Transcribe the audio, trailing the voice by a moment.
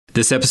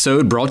This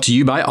episode brought to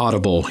you by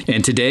Audible,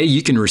 and today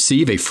you can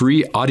receive a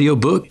free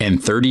audiobook and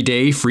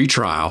 30-day free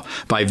trial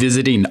by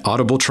visiting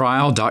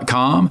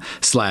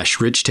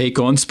audibletrial.com/Rich Take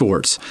on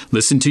Sports.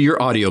 Listen to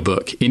your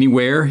audiobook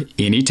anywhere,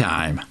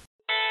 anytime.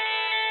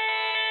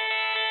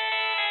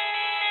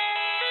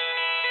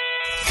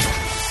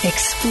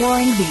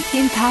 Exploring the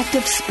impact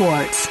of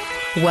sports.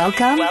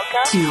 Welcome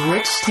to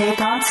Rich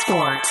Take on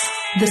Sports,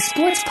 the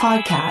sports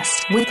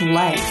podcast with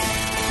life.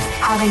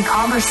 Having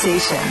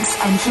conversations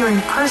and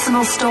hearing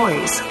personal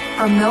stories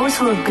from those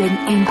who have been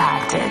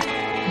impacted,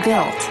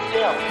 built,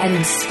 and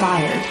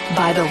inspired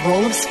by the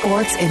role of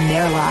sports in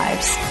their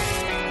lives.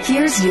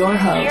 Here's your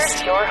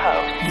host,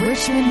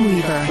 Richmond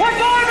Weaver.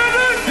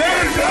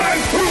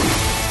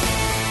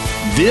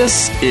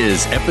 This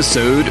is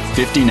episode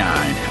 59.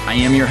 I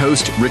am your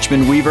host,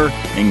 Richmond Weaver,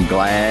 and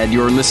glad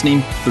you're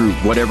listening through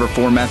whatever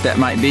format that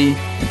might be.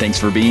 And thanks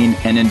for being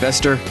an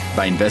investor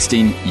by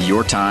investing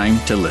your time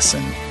to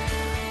listen.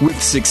 With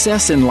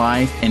success in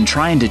life and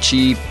trying to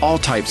achieve all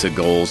types of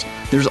goals,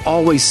 there's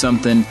always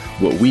something,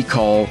 what we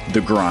call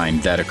the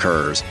grind, that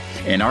occurs.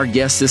 And our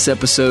guest this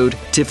episode,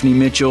 Tiffany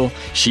Mitchell,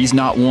 she's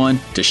not one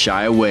to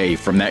shy away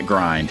from that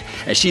grind,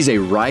 as she's a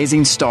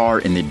rising star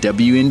in the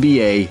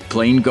WNBA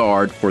playing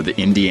guard for the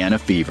Indiana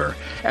Fever.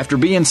 After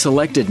being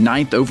selected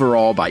 9th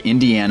overall by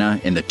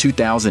Indiana in the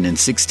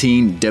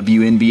 2016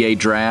 WNBA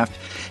draft,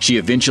 she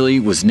eventually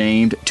was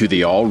named to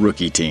the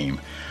All-Rookie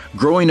team.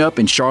 Growing up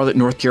in Charlotte,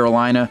 North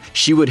Carolina,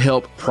 she would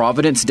help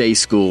Providence Day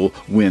School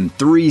win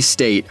 3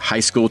 state high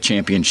school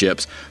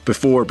championships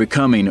before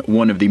becoming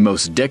one of the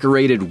most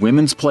decorated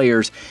women's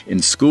players in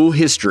school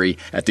history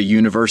at the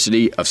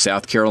University of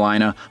South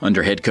Carolina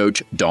under head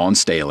coach Dawn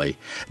Staley.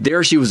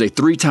 There she was a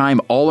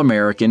 3-time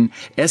All-American,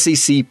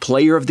 SEC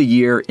Player of the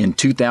Year in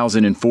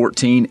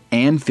 2014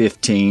 and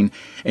 15,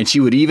 and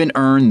she would even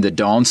earn the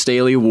Dawn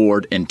Staley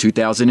Award in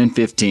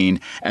 2015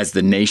 as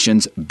the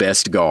nation's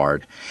best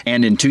guard.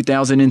 And in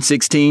 2016,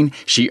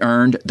 she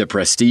earned the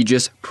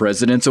prestigious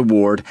President's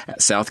Award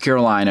at South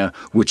Carolina,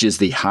 which is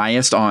the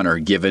highest honor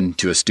given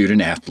to a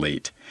student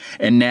athlete.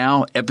 And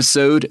now,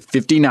 episode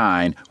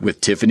 59 with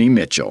Tiffany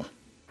Mitchell.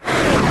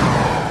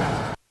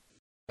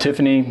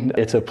 Tiffany,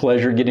 it's a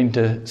pleasure getting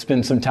to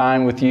spend some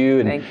time with you.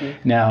 And thank you.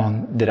 Now,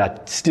 did I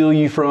steal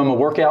you from a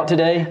workout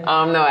today?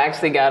 No, I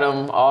actually got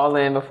them all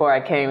in before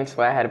I came, which is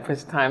why I had to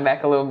push the time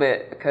back a little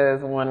bit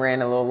because one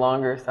ran a little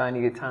longer, so I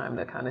needed time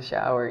to kind of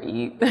shower,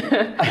 eat,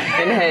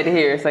 and head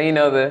here. So you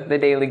know the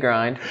daily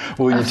grind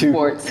of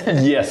sports.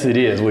 Yes, it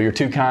is. Well, you're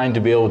too kind to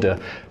be able to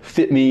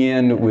fit me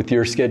in with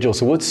your schedule.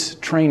 So what's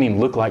training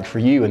look like for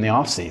you in the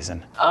off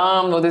season?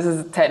 Well, this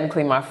is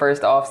technically my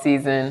first off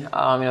season,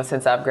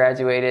 since I've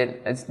graduated.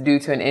 It's due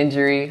to an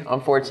injury,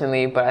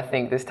 unfortunately, but I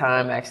think this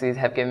time actually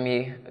have given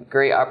me a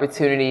great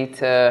opportunity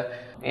to,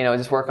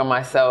 just work on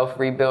myself,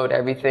 rebuild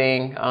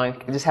everything,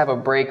 just have a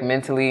break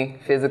mentally,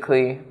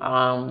 physically.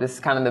 This is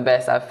kind of the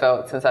best I've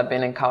felt since I've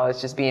been in college,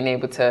 just being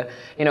able to,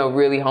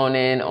 really hone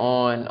in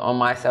on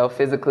myself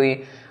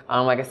physically.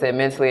 Like I said,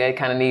 mentally, I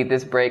kind of need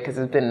this break because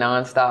it's been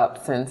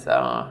nonstop since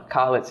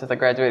college, since I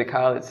graduated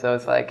college. So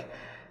it's like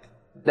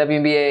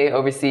WNBA,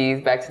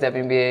 overseas, back to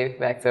WNBA,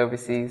 back to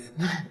overseas.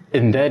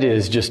 And that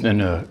is just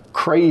in a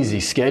crazy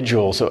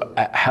schedule. So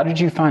how did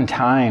you find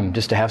time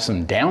just to have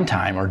some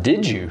downtime, or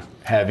did you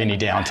have any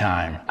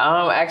downtime?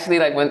 Actually,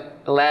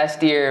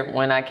 last year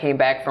when I came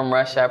back from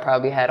Russia, I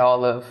probably had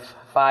all of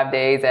 5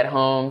 days at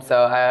home.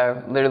 So I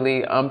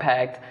literally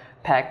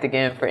packed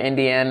again for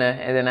Indiana,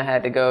 and then I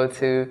had to go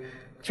to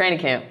training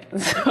camp.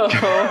 So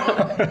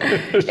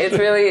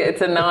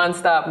it's a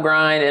nonstop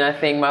grind, and I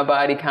think my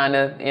body kind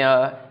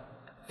of,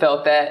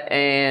 felt that.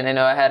 And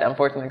I had,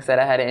 unfortunately, like I said,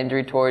 I had an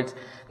injury towards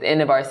the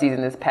end of our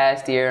season this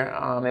past year.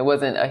 It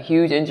wasn't a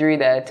huge injury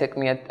that took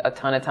me a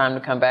ton of time to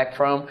come back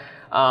from,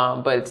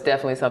 but it's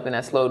definitely something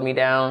that slowed me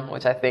down,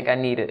 which I think I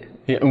needed.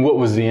 Yeah, and what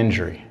was the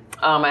injury?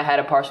 I had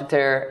a partial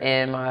tear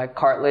in my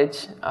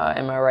cartilage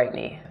in my right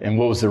knee. And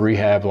what was the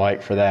rehab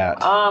like for that?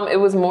 It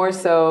was more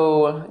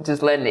so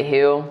just letting it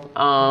heal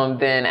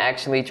than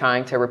actually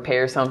trying to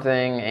repair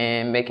something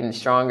and making it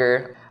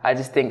stronger. I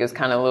just think it was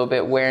kind of a little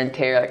bit wear and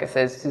tear. Like I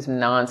said, it's just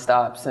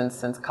nonstop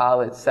since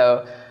college.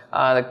 So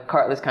the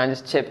cartilage kind of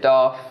just chipped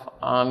off,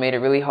 made it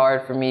really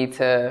hard for me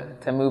to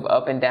move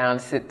up and down,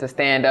 to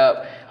stand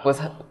up was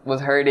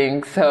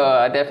hurting. So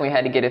I definitely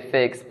had to get it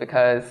fixed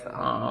because,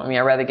 I'd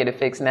rather get it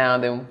fixed now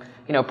than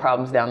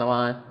problems down the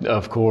line.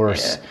 Of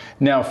course. Yeah.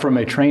 Now, from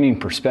a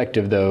training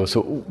perspective, though,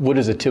 so what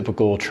does a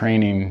typical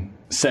training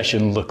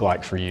session look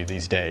like for you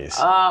these days?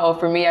 Well,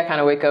 for me, I kind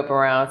of wake up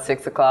around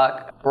 6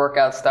 o'clock.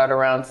 Workouts start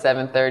around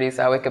 7:30,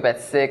 so I wake up at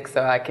 6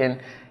 so I can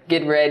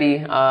get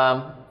ready,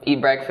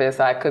 eat breakfast.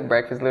 I cook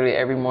breakfast literally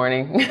every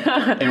morning.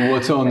 And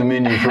what's on the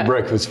menu for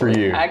breakfast for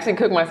you? I actually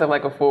cook myself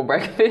like a full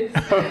breakfast.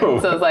 Oh.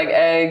 So it's like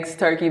eggs,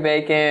 turkey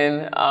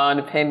bacon,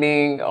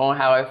 depending on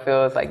how I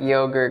feel. It's like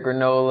yogurt,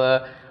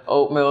 granola,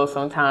 oatmeal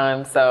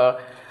sometimes. So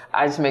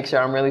I just make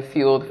sure I'm really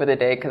fueled for the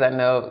day because I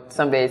know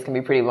some days can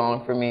be pretty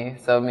long for me.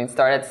 So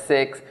start at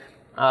 6,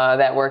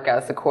 That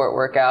workout's the court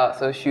workout,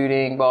 so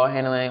shooting, ball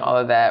handling, all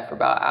of that for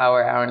about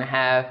hour and a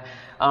half.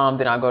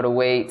 Then I'll go to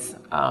weights.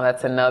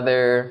 That's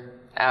another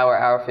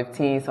hour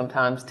 15,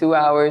 sometimes 2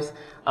 hours,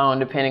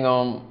 depending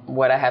on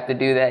what I have to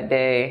do that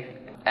day.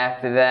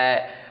 After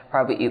that,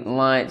 probably eat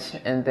lunch,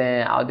 and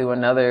then I'll do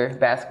another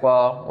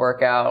basketball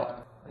workout.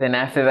 Then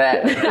after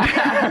that,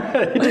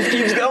 it just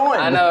keeps going.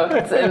 I know.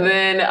 And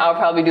then I'll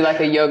probably do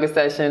like a yoga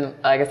session.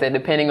 Like I said,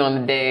 depending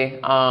on the day,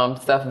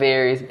 stuff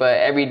varies, but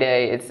every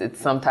day it's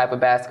some type of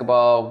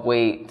basketball,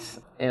 weights,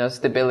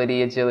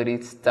 stability,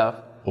 agility stuff.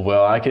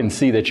 Well, I can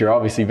see that you're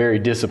obviously very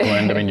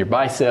disciplined. I mean, your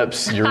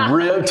biceps, you're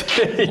ripped.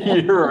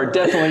 You are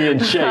definitely in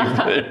shape.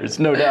 There's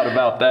no doubt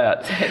about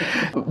that.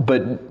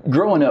 But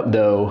growing up,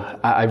 though,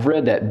 I've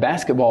read that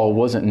basketball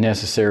wasn't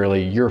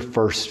necessarily your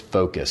first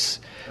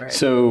focus. Right.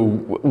 So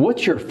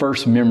what's your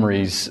first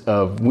memories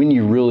of when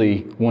you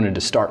really wanted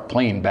to start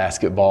playing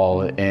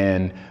basketball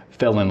and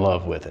fell in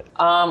love with it?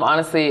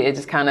 Honestly, it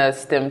just kind of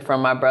stemmed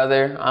from my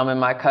brother and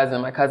my cousin.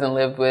 My cousin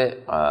lived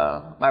with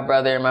my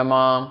brother and my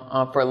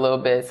mom for a little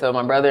bit. So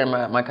my brother and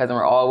my cousin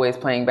were always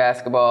playing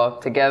basketball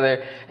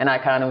together. And I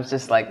kind of was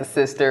just like the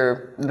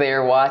sister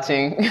there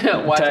watching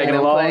them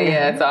play.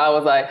 Yeah, so I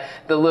was like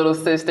the little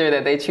sister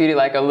that they treated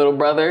like a little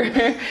brother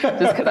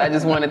just because I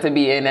just wanted to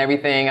be in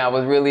everything. I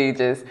was really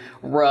just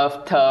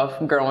rough, tough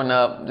growing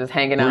up, just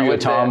hanging out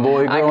with them. Were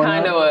you a tomboy growing up? I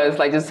kind of was,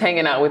 like just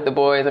hanging out with the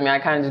boys. I mean, I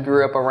kind of just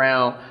grew up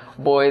around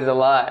boys a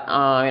lot.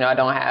 I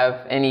don't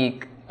have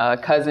any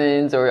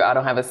cousins, or I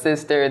don't have a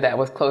sister that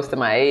was close to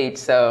my age.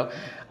 So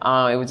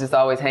it was just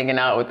always hanging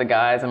out with the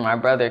guys and my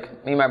brother.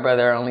 Me and my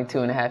brother are only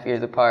 2.5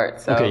 years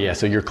apart. So, okay, yeah,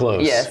 so you're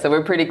close. Yeah, so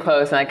we're pretty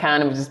close. And I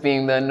kind of was just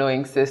being the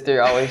annoying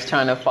sister, always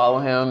trying to follow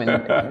him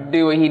and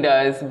do what he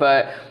does.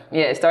 But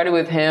yeah, it started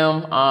with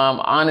him.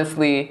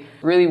 Honestly,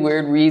 really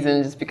weird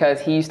reason, just because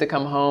he used to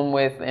come home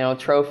with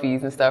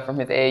trophies and stuff from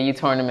his AAU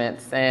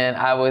tournaments, and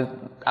I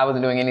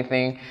wasn't doing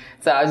anything.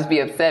 So I would just be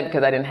upset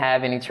because I didn't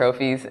have any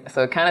trophies.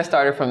 So it kind of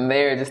started from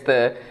there, just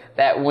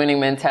that winning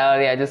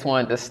mentality. I just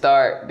wanted to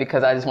start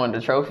because I just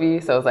wanted a trophy.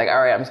 So it's like, all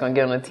right, I'm just going to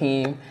get on a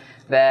team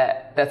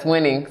that's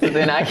winning, so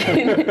then I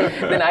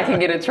can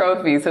get a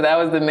trophy. So that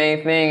was the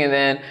main thing. And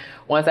then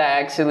once I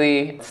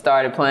actually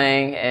started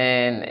playing,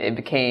 and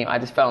I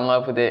just fell in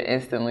love with it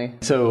instantly.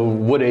 So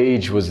what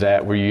age was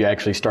that where you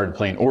actually started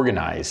playing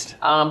organized?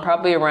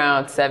 Probably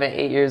around 7,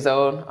 8 years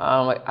old.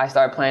 I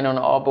started playing on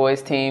an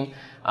all-boys team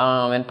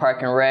in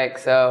Park and Rec.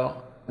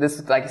 So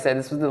this, like I said,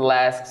 this was the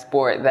last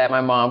sport that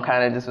my mom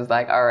kind of just was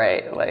like, all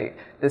right, like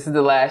this is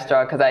the last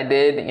straw. Because I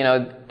did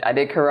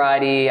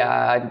karate,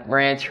 I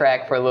ran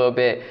track for a little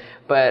bit,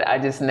 but I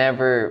just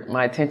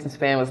my attention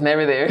span was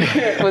never there.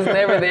 Was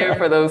never there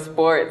for those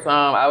sports.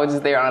 I was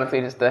just there, honestly,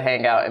 just to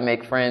hang out and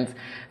make friends.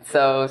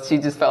 So she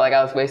just felt like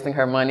I was wasting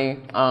her money.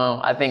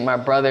 I think my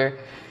brother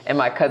and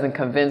my cousin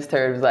convinced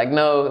her. It was like,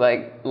 no,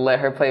 like, let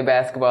her play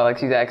basketball. Like,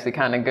 she's actually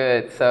kind of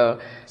good. So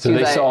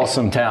they saw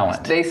some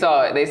talent. They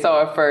saw it. They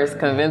saw it first.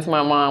 Convinced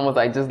my mom, was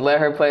like, just let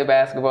her play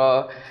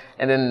basketball.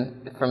 And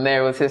then from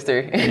there was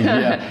history.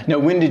 Yeah. Now,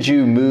 when did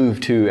you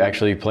move to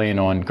actually playing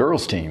on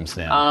girls' teams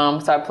then?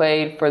 So I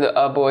played for the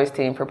boys'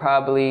 team for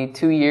probably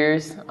 2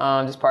 years,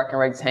 just Park and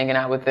Rec, just hanging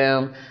out with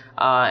them.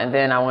 And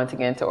then I went to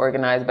get into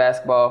organized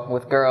basketball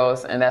with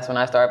girls, and that's when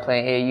I started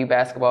playing AAU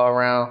basketball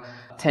around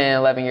 10,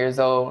 11 years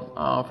old,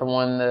 from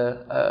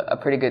a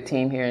pretty good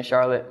team here in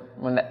Charlotte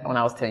when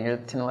I was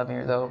 10, 11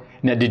 years old.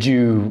 Now, did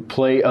you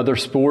play other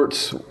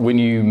sports when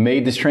you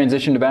made this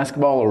transition to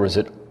basketball, or was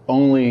it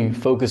only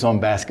focus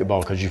on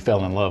basketball because you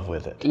fell in love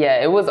with it?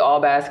 Yeah, it was all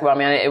basketball. I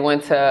mean,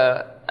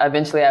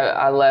 eventually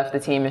I left the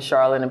team in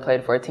Charlotte and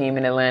played for a team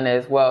in Atlanta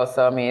as well.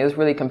 So, I mean, it was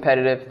really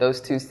competitive. Those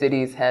two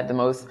cities had the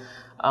most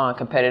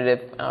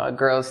competitive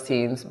girls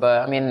teams.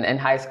 But, I mean, in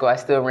high school, I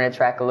still ran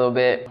track a little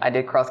bit. I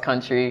did cross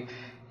country.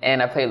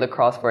 And I played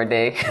lacrosse for a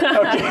day.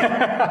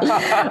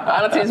 I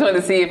honestly just wanted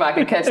to see if I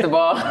could catch the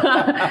ball.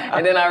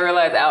 And then I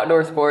realized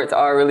outdoor sports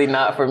are really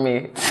not for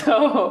me.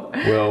 So,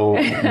 well,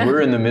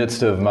 we're in the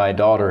midst of my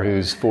daughter,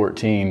 who's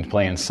 14,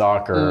 playing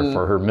soccer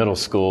for her middle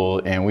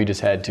school, and we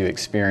just had to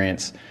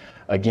experience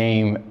a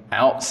game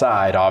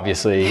outside,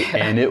 obviously,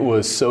 and it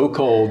was so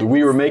cold.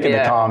 We were making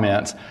the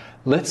comments,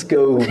 let's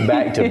go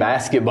back to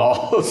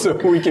basketball so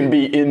we can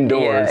be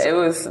indoors. Yeah, it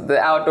was the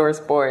outdoor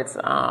sports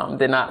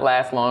did not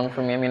last long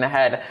for me. I mean, I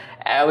had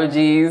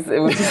allergies. It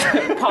was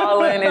just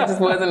pollen. It just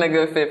wasn't a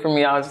good fit for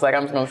me. I was just like,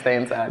 I'm just going to stay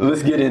inside.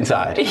 Let's get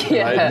inside.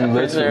 Yeah,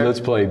 right? sure. Let's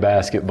play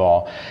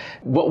basketball.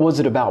 What was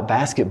it about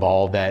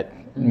basketball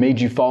that made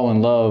you fall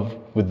in love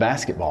with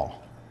basketball?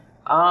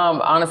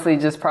 Honestly,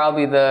 just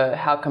probably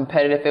how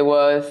competitive it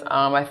was.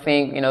 I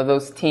think,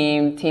 those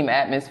team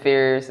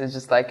atmospheres, is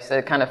just like you said,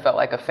 it kind of felt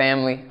like a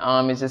family.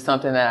 It's just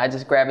something that I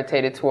just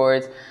gravitated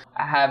towards.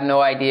 I have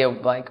no idea,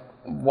 like,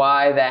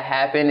 why that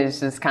happened. It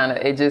just kind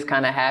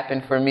of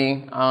happened for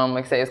me.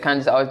 Like I say, it's kind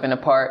of just always been a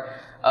part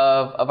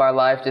of our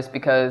life, just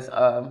because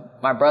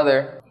my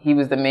brother, he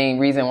was the main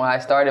reason why I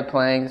started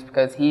playing, just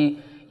because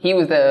he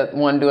was the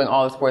one doing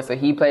all the sports. So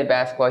he played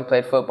basketball, he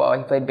played football,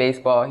 he played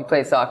baseball, he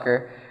played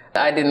soccer.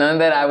 I did none of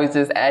that. I was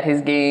just at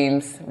his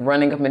games,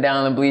 running up and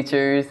down the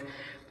bleachers,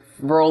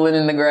 rolling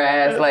in the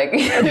grass. Like,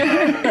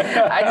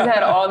 I just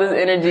had all this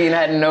energy and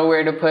had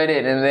nowhere to put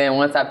it. And then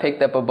once I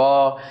picked up a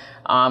ball,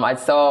 I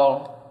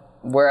saw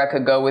where I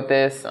could go with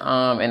this.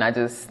 And I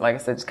just, like I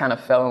said, just kind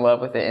of fell in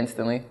love with it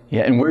instantly.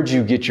 Yeah, and where'd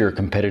you get your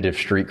competitive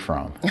streak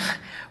from?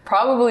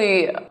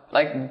 Probably,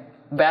 like,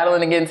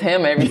 battling against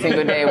him every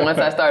single day. Once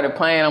I started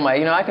playing, I'm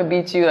like, I can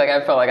beat you. Like,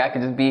 I felt like I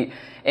could just beat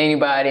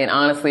anybody. And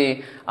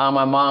honestly,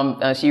 my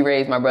mom, she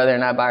raised my brother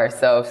and I by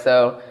herself.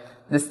 So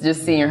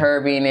just seeing her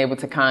being able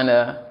to kind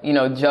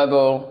of,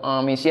 juggle.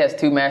 I mean, she has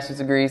 2 master's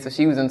degrees, so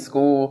she was in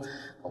school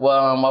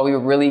while we were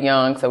really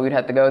young. So we'd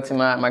have to go to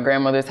my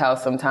grandmother's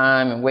house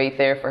sometime and wait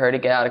there for her to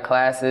get out of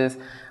classes.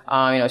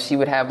 She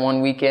would have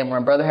one weekend where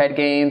my brother had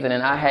games and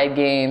then I had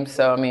games.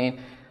 So, I mean,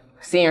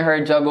 seeing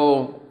her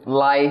juggle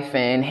life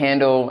and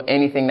handle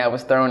anything that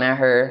was thrown at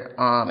her,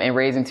 and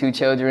raising 2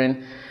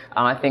 children,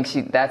 I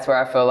think that's where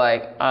I feel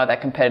like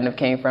that competitive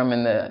came from,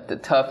 and the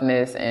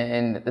toughness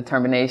and the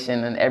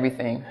determination and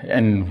everything.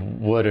 And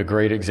what a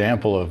great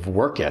example of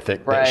work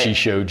ethic that she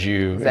showed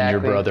you and your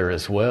brother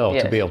as well.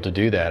 Yes. To be able to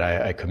do that.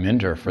 I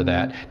commend her for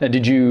that. Now,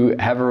 did you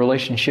have a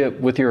relationship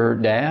with your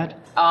dad?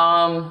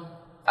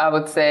 I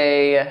would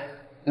say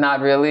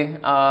not really.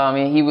 I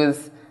mean, he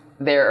was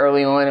there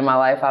early on in my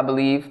life, I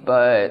believe,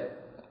 but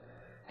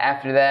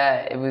after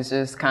that, it was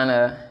just kind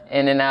of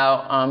in and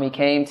out. He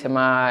came to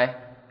my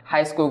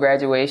high school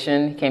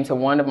graduation. He came to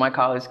one of my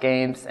college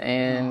games,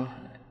 and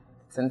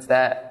since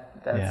that's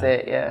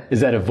it, yeah.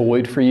 Is that a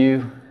void for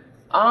you?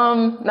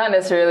 Not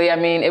necessarily. I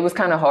mean, it was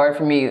kind of hard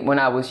for me when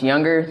I was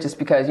younger, just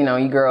because,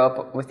 you grow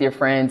up with your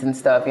friends and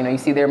stuff. You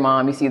see their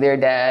mom, you see their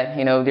dad,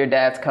 their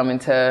dad's coming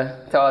to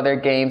all their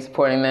games,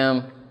 supporting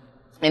them.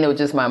 And it was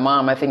just my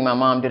mom. I think my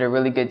mom did a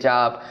really good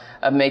job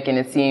of making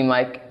it seem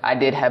like I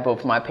did have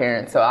both my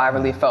parents. So I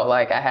really felt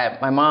like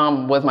my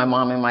mom was my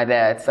mom and my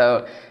dad.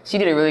 So she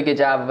did a really good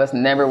job of us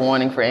never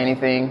wanting for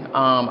anything.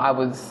 I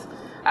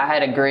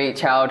had a great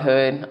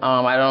childhood.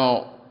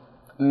 Honestly,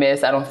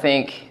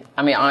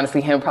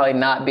 him probably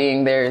not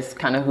being there is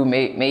kind of who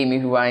made me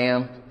who I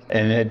am.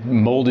 And it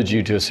molded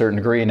you to a certain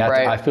degree. And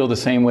I feel the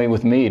same way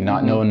with me,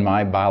 not knowing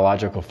my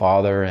biological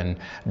father, and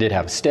did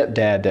have a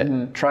stepdad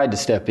that tried to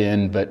step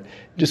in, but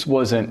just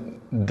wasn't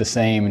the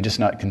same and just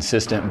not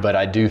consistent. But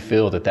I do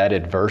feel that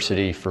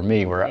adversity for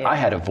me, where I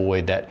had a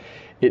void, that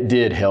it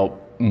did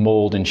help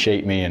mold and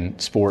shape me in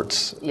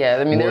sports. Yeah,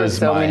 I mean, there were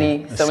so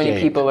many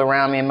people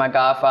around me. And my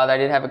godfather, I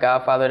did have a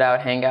godfather that I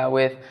would hang out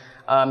with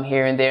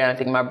here and there. And I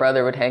think my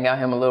brother would hang out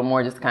him a little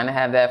more, just to kind of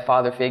have that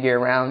father figure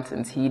around,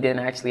 since he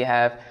didn't actually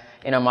have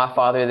my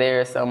father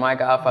there. So my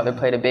godfather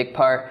played a big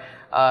part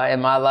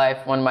in my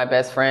life. One of my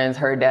best friends,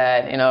 her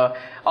dad,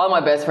 all of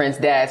my best friends'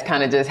 dads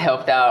kind of just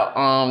helped out.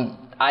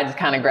 I just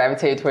kind of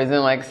gravitated towards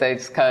them, like I say,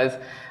 just because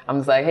I'm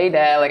just like, hey,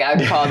 Dad. Like, I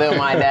would call them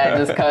my dad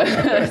just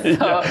because.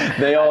 So,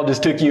 they all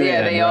just took you in.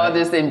 Yeah, they all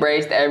just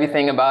embraced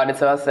everything about it.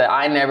 So I said,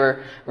 I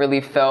never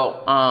really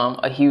felt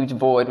a huge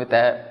void with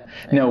that.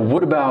 Now,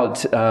 what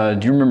about,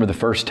 do you remember the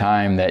first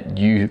time that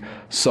you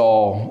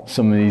saw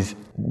some of these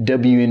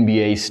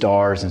WNBA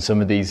stars and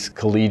some of these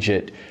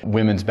collegiate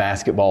women's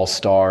basketball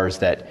stars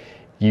that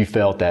you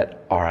felt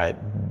that, all right,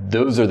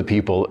 those are the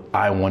people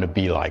I want to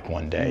be like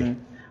one day?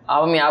 Mm-hmm.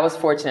 I mean, I was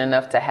fortunate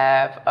enough to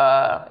have,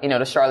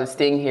 the Charlotte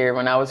Sting here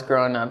when I was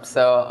growing up.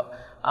 So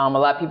a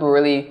lot of people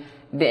really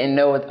didn't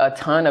know a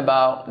ton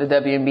about the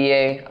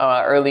WNBA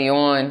early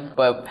on,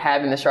 but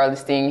having the Charlotte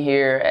Sting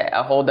here,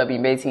 a whole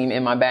WNBA team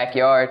in my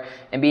backyard,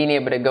 and being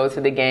able to go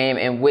to the game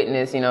and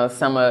witness,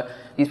 some of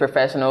these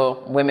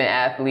professional women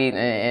athletes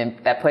and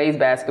that plays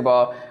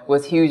basketball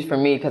was huge for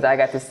me, because I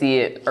got to see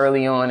it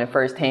early on and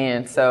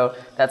firsthand. So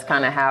that's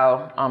kind of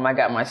how I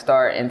got my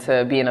start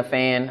into being a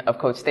fan of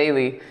Coach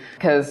Staley,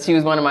 because she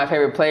was one of my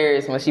favorite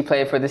players when she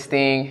played for the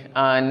Sting.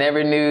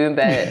 Never knew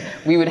that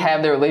we would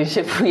have the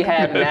relationship we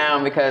have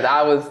now, because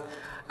I was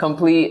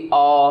complete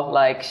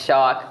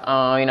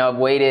shock.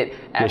 Waited.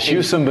 Yeah, she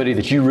was somebody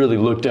that you really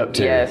looked up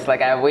to. Yes,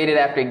 I waited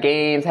after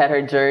games, had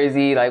her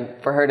jersey,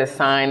 for her to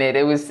sign it.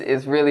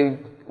 It's really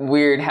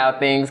weird how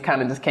things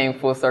kind of just came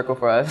full circle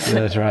for us.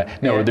 Yeah, that's right.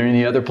 Now, were there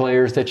any other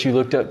players that you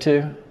looked up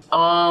to?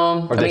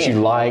 Or that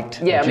you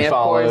liked? Yeah, that you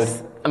followed? Of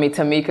course.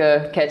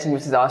 Tamika Catchings,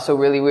 which is also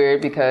really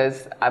weird,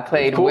 because I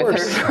played with her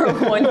for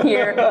 1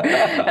 year.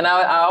 And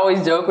I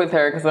always joke with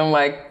her, because I'm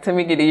like,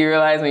 Tamika, do you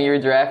realize when you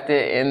were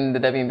drafted in the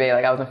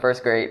WNBA, I was in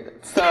first grade?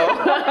 So,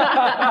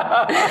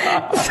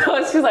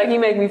 so she's like,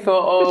 you make me feel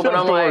old. But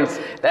I'm like,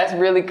 that's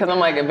really, because I'm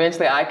like,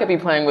 eventually I could be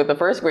playing with a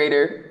first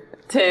grader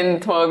 10,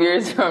 12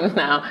 years from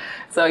now.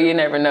 So you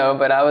never know.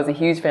 But I was a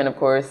huge fan, of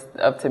course,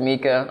 of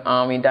Tamika.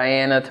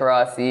 Diana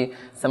Taurasi,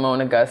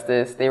 Simone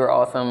Augustus. They were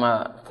all some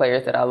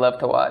players that I love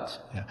to watch.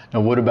 Yeah. Now,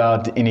 what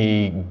about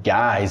any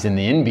guys in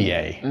the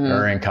NBA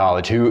or in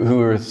college? Who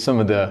are some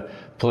of the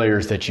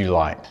players that you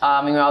liked?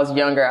 When I was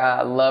younger,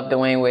 I loved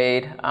Dwayne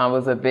Wade. I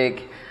was a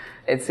big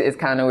It's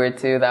kind of weird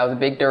too. I was a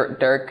big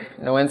Dirk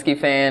Nowitzki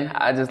fan.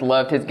 I just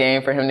loved his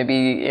game. For him to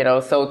be,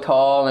 so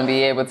tall and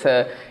be able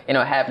to,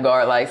 have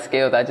guard-like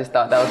skills, I just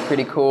thought that was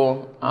pretty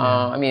cool.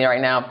 I mean, right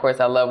now, of course,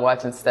 I love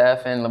watching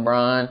Steph and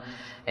LeBron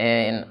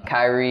and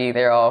Kyrie.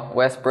 They're all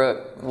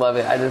Westbrook. Love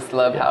it. I just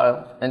love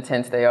how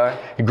intense they are.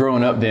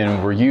 Growing up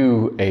then, were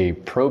you a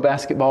pro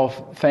basketball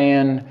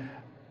fan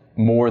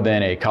more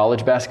than a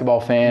college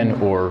basketball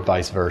fan, or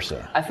vice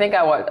versa? I think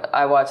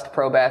I watched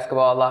pro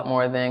basketball a lot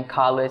more than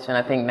college, and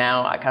I think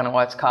now I kind of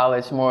watch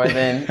college more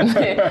than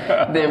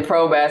than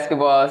pro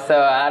basketball. So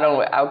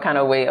I'll kind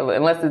of wait,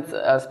 unless it's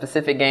a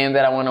specific game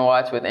that I want to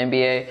watch with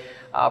NBA.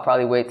 I'll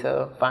probably wait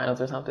till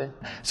finals or something.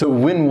 So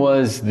when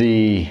was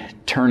the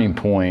turning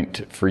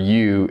point for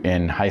you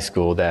in high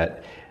school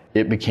that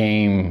it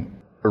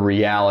became a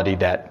reality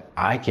that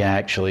I can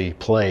actually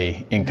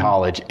play in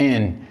college,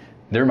 and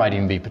there might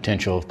even be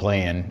potential of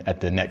playing at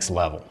the next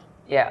level?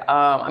 Yeah,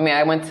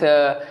 I went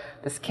to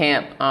this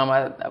camp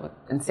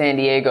in San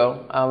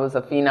Diego. It was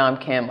a Phenom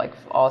camp, like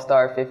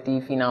All-Star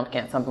 50 Phenom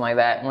camp, something like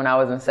that, when I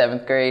was in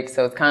 7th grade.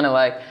 So it's kind of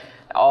like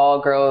all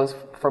girls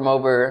from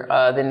over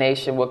the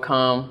nation would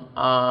come,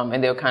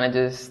 and they'll kind of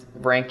just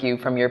rank you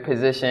from your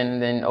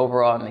position then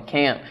overall in the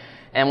camp.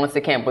 And once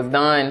the camp was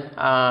done,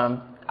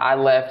 I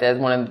left as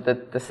one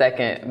of the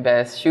second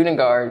best shooting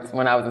guards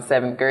when I was in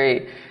 7th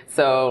grade.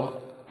 So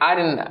I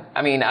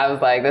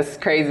was like, this is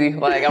crazy.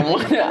 Like,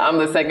 I'm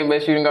the second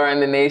best shooting guard in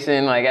the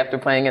nation. Like, after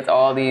playing against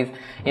all these,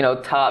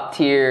 top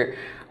tier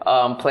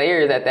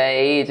players at that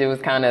age,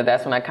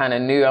 that's when I kind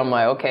of knew. I'm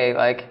like, okay,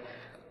 like,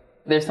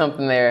 there's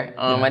something there.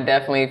 I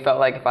definitely felt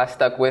like if I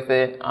stuck with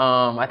it,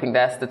 I think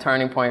that's the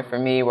turning point for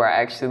me, where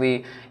I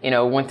actually,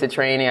 went to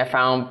training. I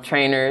found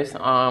trainers.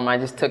 I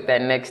just took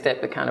that next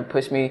step to kind of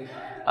push me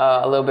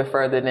a little bit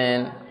further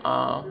than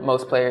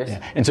most players.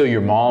 Yeah. And so your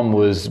mom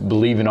was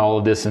believing all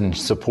of this and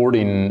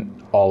supporting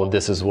all of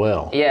this as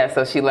well. Yeah,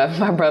 so she left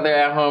my brother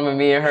at home, and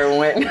me and her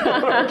went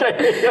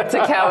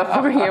to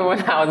California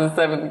when I was in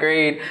 7th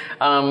grade.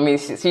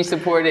 She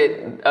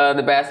supported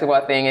the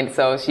basketball thing, and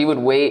so she would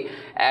wait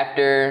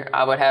after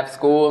I would have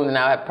school, and then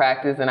I would have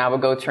practice, and I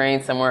would go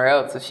train somewhere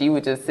else. So she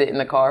would just sit in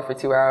the car for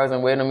 2 hours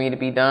and wait on me to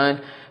be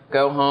done,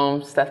 go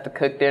home, stuff to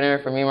cook dinner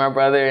for me and my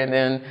brother, and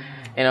then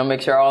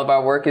make sure all of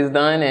our work is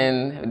done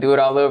and do it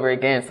all over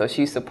again. So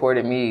she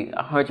supported me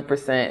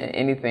 100% in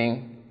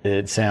anything.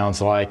 It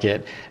sounds like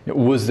it.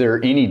 Was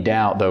there any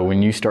doubt, though,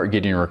 when you start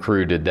getting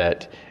recruited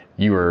that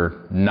you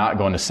were not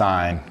going to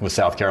sign with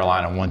South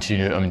Carolina once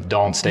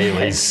Dawn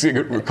Staley's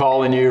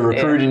calling you,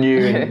 recruiting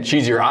you, and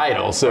she's your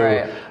idol. So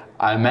right.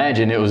 I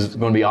imagine it was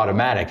going to be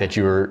automatic that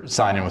you were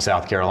signing with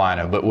South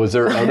Carolina. But was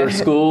there other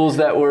schools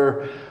that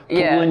were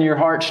pulling your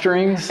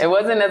heartstrings? It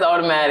wasn't as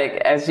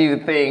automatic as you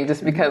would think,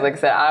 just because, like I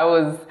said, I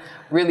was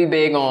really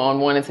big on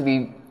wanting to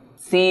be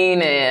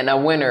seen and a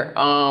winner.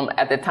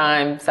 At the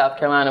time, South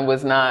Carolina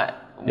was not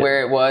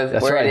where it was,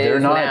 That's where right. it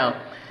is now.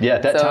 Yeah,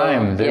 at that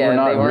time, they were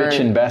not rich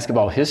in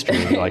basketball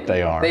history like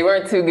they are. They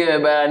weren't too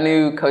good, but I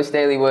knew Coach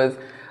Staley was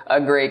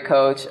a great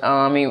coach.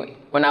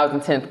 When I was in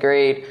 10th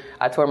grade,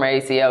 I tore my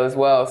ACL as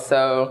well.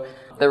 So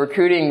the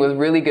recruiting was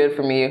really good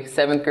for me.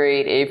 7th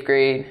grade, 8th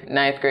grade,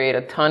 9th grade,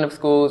 a ton of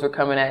schools were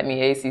coming at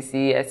me,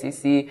 ACC,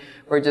 SEC,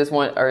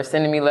 or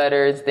sending me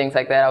letters, things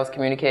like that. I was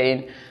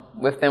communicating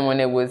with them when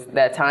it was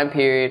that time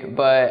period,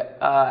 but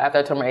after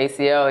I tore my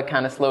ACL, it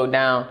kind of slowed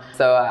down.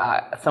 So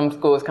some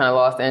schools kind of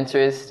lost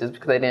interest just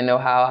because they didn't know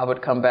how I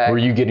would come back. Were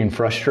you getting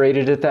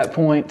frustrated at that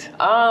point?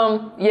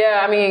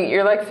 Yeah,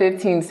 you're like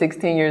 15,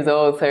 16 years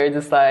old, so you're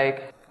just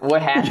like, what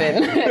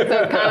happened? So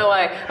it's kind of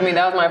like,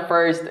 that was my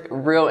first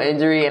real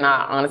injury, and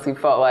I honestly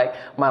felt like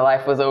my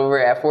life was over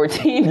at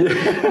 14 when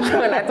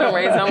I tore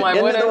my ACL. I'm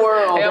like,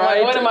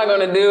 what am I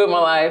going to do with my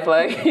life?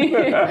 Like,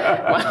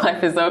 my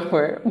life is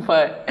over.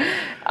 But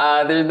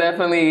there's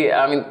definitely,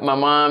 my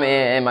mom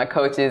and my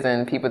coaches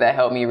and people that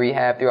helped me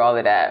rehab through all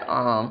of that.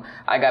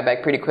 I got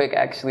back pretty quick,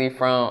 actually,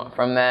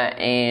 from that.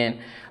 And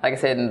like I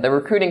said, the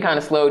recruiting kind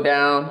of slowed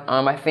down.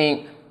 I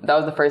think that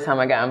was the first time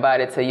I got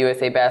invited to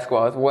USA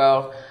Basketball as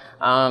well.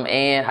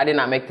 And I did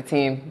not make the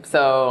team.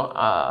 So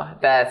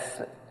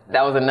that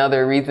was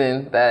another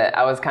reason that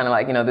I was kind of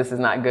like, this is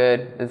not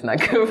good. This is not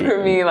good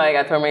for me. Like,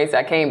 I tore my ACL.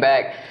 I came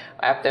back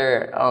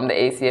after the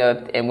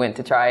ACL and went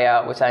to try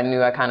out, which I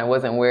knew I kind of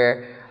wasn't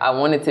where I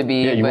wanted to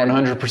be. Yeah, you weren't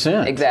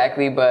 100%.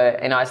 Exactly.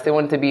 But, I still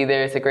wanted to be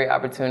there. It's a great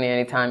opportunity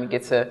anytime you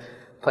get to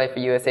play for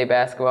USA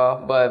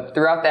Basketball. But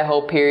throughout that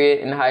whole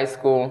period in high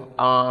school,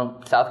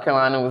 South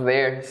Carolina was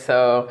there.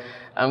 So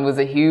it was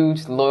a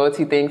huge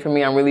loyalty thing for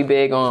me. I'm really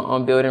big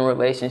on building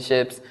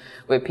relationships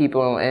with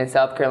people, and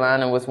South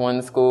Carolina was one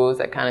of the schools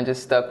that kind of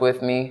just stuck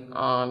with me.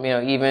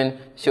 Even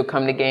she'll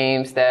come to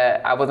games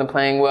that I wasn't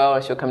playing well,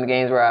 and she'll come to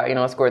games where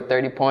I scored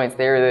 30 points.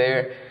 They were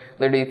there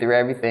literally through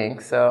everything.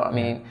 So,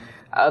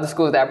 other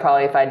schools that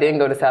probably, if I didn't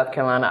go to South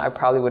Carolina, I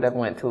probably would have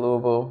went to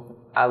Louisville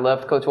I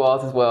loved Coach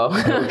Walls as well.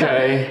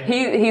 Okay.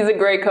 He's a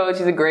great coach.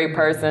 He's a great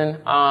person.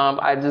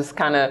 I just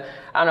kind of,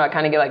 I don't know, I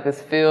kind of get like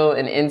this feel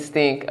and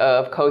instinct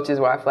of coaches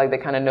where I feel like they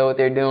kind of know what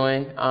they're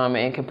doing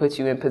and can put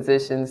you in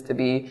positions to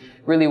be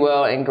really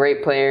well and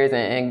great players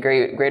and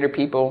greater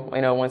people,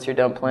 once you're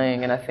done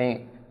playing. And I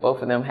think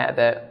both of them had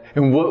that.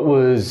 And what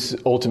was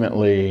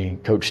ultimately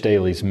Coach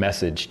Staley's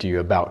message to you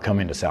about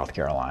coming to South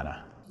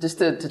Carolina? Just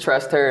to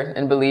trust her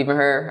and believe in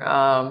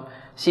her.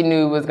 She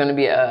knew it was going to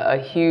be a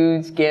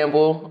huge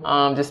gamble,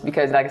 just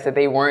because, like I said,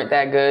 they weren't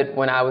that good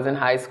when I was in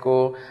high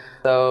school.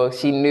 So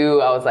she knew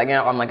I was like,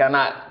 I'm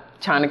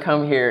not trying to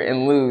come here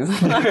and lose.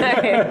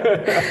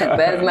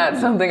 That's not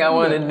something I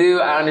want to do.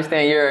 I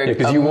understand you're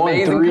because you won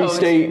 3 coach.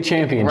 State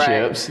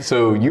championships, right.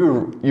 So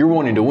you're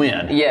wanting to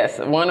win. Yes,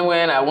 I want to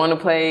win. I want to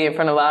play in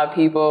front of a lot of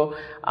people.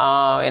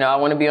 I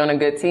want to be on a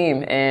good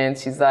team. And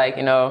she's like,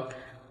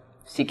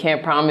 she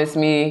can't promise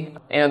me,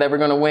 that we're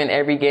going to win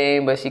every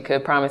game, but she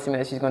could promise me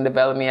that she's going to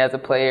develop me as a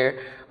player.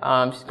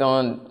 She's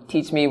going to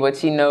teach me what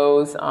she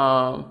knows,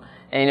 and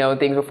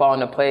things will fall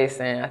into place.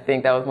 And I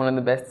think that was one of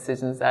the best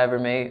decisions I ever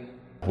made.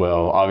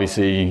 Well,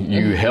 obviously,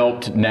 you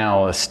helped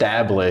now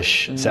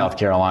establish South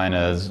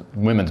Carolina's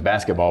women's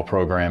basketball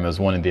program as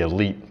one of the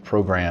elite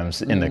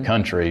programs in the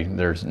country.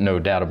 There's no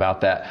doubt about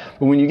that.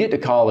 But when you get to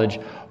college,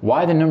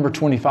 why the number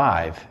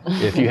 25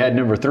 if you had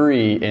number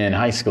 3 in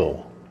high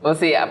school? Well,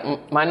 see,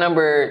 my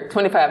number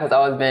 25 has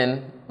always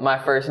been my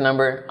first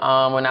number.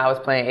 When I was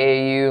playing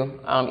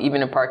AAU,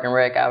 even in Park and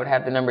Rec, I would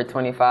have the number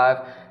 25.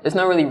 There's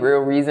no really real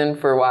reason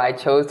for why I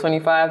chose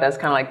 25. That's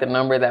kind of like the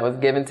number that was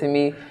given to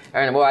me.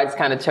 I just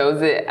kind of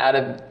chose it out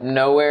of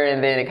nowhere,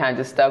 and then it kind of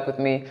just stuck with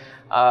me.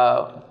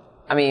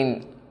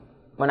 When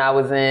I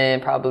was in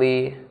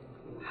probably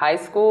high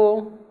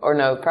school,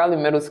 probably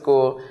middle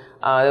school,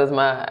 it was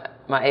my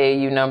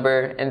AAU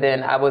number, and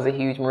then I was a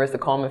huge Marissa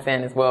Coleman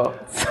fan as well.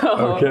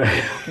 So,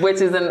 which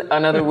is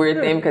another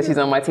weird thing because she's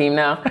on my team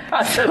now.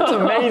 That's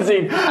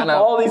amazing.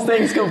 All these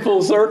things come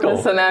full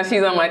circle. So now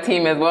she's on my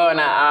team as well,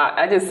 and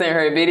I just sent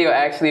her a video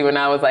actually when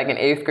I was like in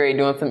 8th grade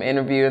doing some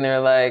interview, and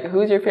they're like,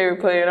 "Who's your favorite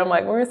player?" And I'm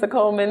like, "Marissa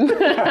Coleman." So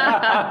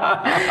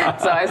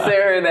I sent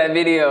her that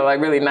video like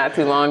really not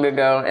too long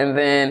ago, and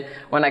then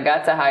when I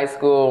got to high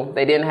school,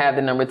 they didn't have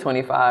the number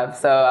 25,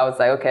 so I was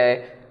like,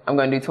 okay, I'm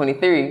going to do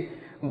 23.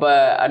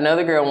 But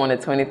another girl wanted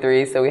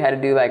 23, so we had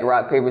to do like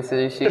rock, paper,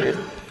 scissors, shoot.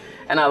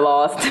 And I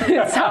lost. So I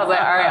was like, all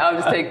right, I'll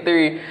just take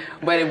 3.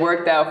 But it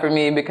worked out for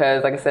me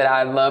because, like I said,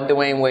 I love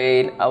Dwayne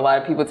Wade. A lot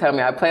of people tell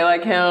me I play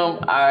like him.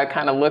 I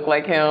kind of look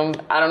like him.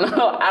 I don't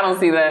know. I don't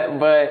see that.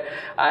 But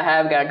I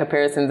have gotten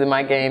comparisons in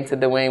my game to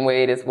Dwayne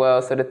Wade as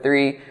well. So the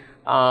 3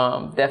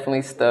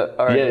 definitely stuck.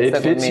 It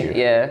stuck fits with me.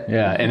 you.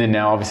 Yeah. And then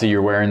now obviously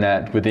you're wearing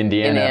that with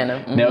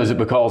Indiana. Now is it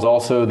because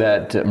also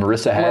that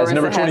Marissa has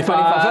number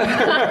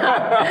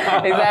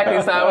 25?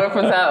 Exactly. So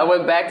I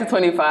went back to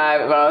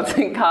 25 when I was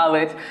in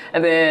college,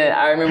 and then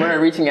I remember her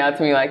reaching out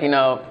to me like,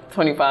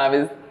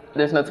 25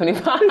 there's no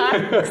 25.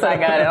 So I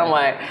got it. I'm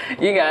like,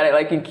 you got it.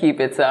 Like, you keep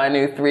it. So I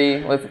knew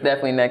 3 was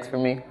definitely next for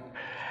me.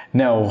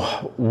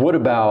 Now, what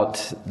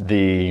about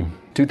the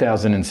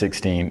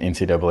 2016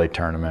 NCAA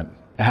tournament?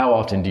 How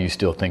often do you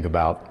still think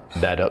about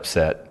that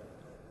upset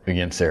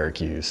against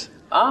Syracuse?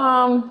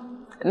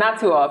 Not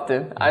too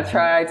often. I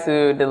try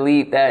to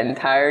delete that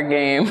entire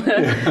game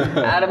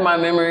out of my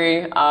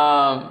memory.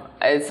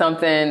 It's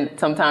something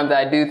sometimes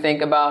I do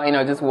think about,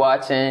 just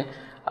watching,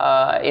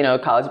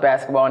 college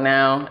basketball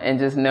now and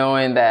just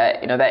knowing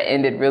that, that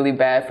ended really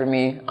bad for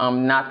me.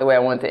 Not the way I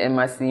wanted to end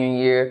my senior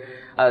year.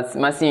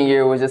 My senior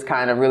year was just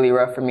kind of really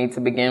rough for me to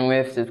begin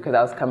with, just because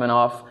I was coming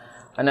off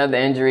another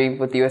injury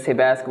with USA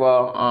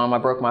Basketball. I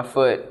broke my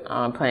foot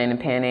playing in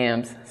Pan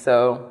Ams.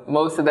 So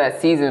most of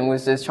that season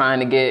was just trying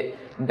to get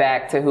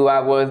back to who I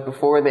was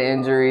before the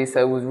injury.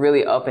 So it was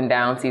really up and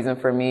down season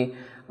for me,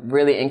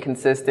 really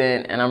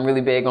inconsistent. And I'm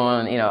really big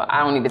on, I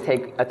don't need to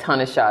take a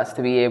ton of shots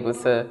to be able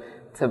to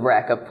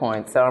rack up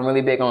points. So I'm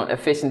really big on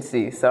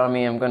efficiency. So,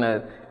 I'm going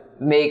to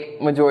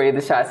make majority of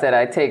the shots that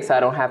I take so I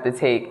don't have to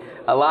take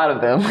a lot of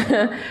them.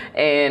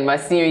 And my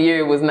senior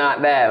year was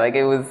not that. Like,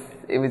 it was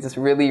just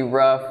really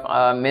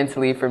rough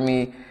mentally for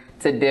me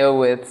to deal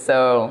with.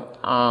 So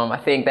I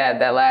think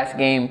that last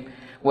game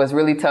was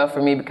really tough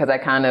for me because I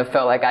kind of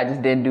felt like I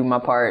just didn't do my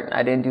part.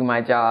 I didn't do my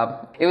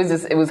job. It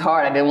was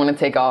hard. I didn't want to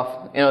take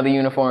off, the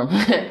uniform.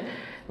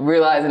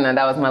 Realizing that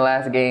was my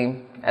last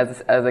game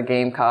as a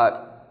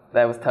Gamecock,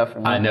 that was tough for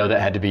me. I know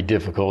that had to be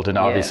difficult, and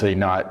obviously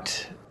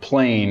not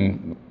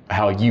playing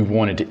how you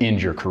wanted to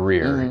end your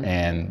career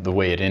and the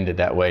way it ended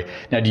that way.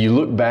 Now, do you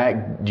look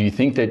back, do you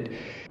think that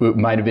it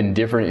might have been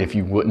different if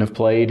you wouldn't have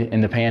played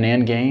in the Pan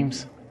Am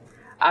games?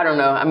 I don't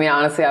know.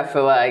 Honestly, I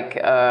feel like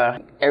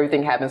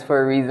everything happens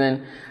for a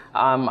reason.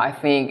 I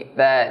think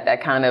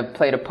that kind of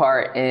played a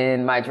part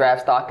in my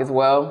draft stock as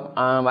well.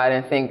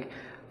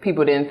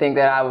 People didn't think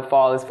that I would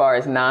fall as far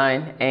as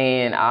 9,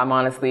 and I'm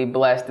honestly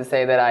blessed to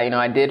say that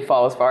I did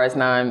fall as far as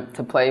 9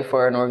 to play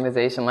for an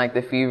organization like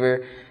the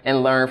Fever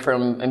and learn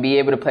from and be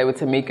able to play with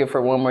Tamika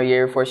for one more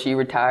year before she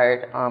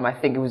retired. I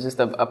think it was just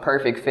a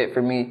perfect fit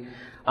for me.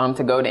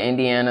 to go to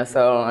Indiana.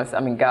 So, I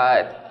mean,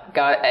 God,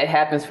 it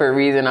happens for a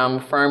reason. I'm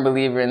a firm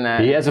believer in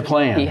that. He has a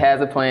plan. He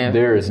has a plan.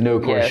 There is no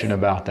question Yes.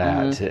 about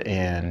that.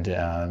 And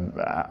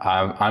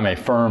I'm a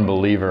firm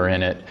believer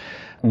in it.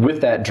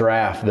 With that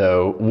draft,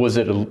 though, was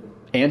it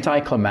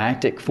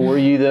anticlimactic for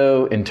you,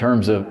 though, in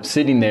terms of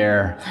sitting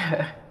there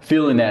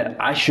feeling that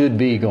I should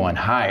be going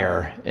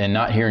higher and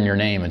not hearing your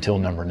name until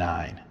number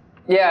 9?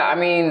 Yeah, I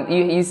mean,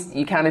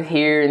 you kind of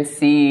hear and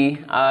see,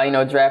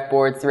 draft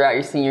boards throughout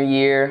your senior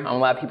year. A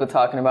lot of people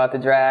talking about the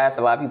draft.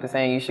 A lot of people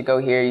saying you should go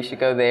here, you should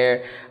go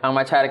there.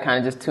 I try to kind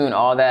of just tune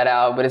all that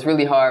out, but it's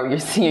really hard with your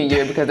senior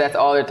year because that's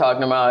all they're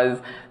talking about is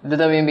the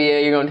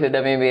WNBA. You're going to the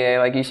WNBA,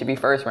 like you should be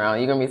first round.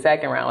 You're going to be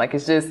second round. Like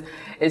it's just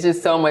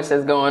so much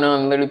that's going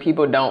on. Literally,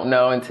 people don't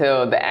know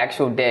until the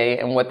actual day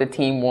and what the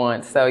team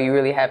wants. So you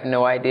really have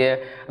no idea.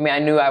 I mean, I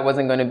knew I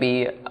wasn't going to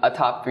be a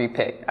top 3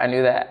 pick. I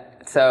knew that.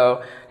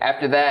 So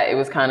after that, it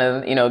was kind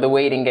of, the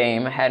waiting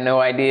game. I had no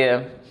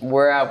idea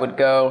where I would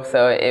go.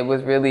 So it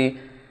was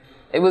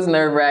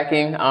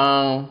nerve-wracking,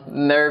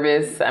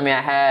 nervous. I mean,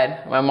 I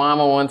had my mom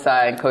on one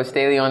side and Coach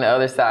Staley on the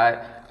other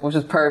side, which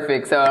was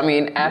perfect. So, I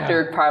mean,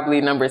 after probably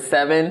number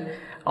 7,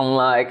 I'm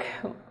like,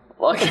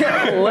 looking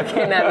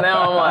at them,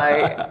 I'm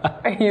like,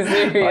 are you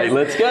serious? Like,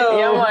 let's go.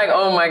 Yeah, I'm like,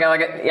 oh my God.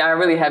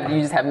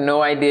 You just have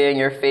no idea, and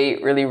your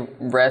fate really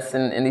rests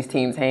in these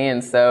teams'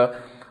 hands. So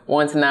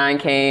once 9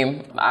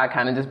 came, I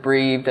kind of just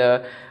breathed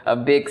a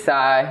big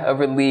sigh of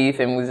relief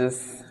and was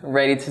just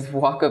ready to just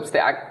walk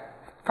upstairs.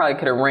 I probably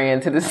could have ran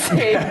to the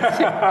stage.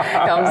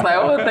 I'm just like,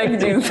 oh, thank you,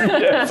 Jesus.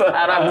 Yes.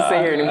 I don't have to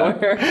sit here anymore.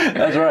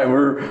 That's right.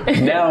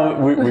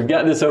 We've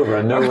got this over.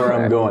 I know where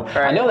I'm going. Right.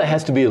 I know that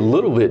has to be a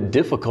little bit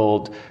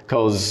difficult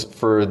because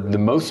for the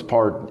most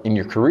part in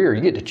your career,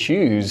 you get to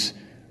choose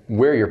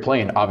where you're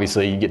playing.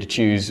 Obviously, you get to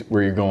choose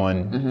where you're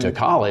going to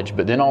college,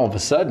 but then all of a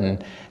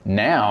sudden,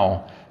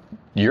 now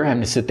you're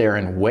having to sit there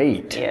and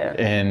wait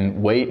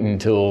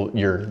until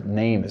your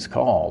name is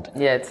called.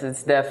 Yeah,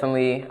 it's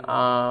definitely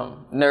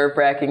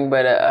nerve-wracking,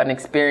 but an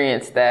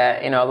experience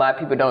that, a lot of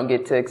people don't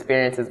get to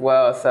experience as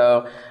well.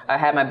 So I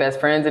had my best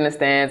friends in the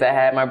stands. I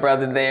had my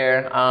brother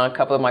there. A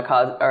couple of my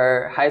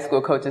high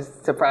school coaches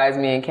surprised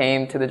me and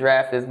came to the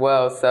draft as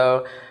well.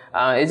 So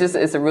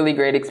it's a really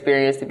great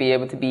experience to be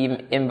able to be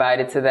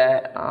invited to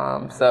that.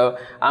 So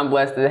I'm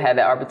blessed to have had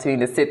the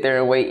opportunity to sit there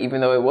and wait,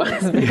 even though it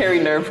was very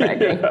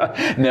nerve-wracking.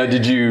 Yeah. Now,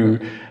 did you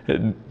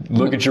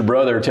look at your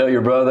brother, tell your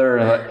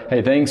brother,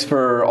 hey, thanks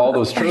for all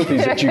those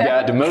trophies that you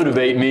got to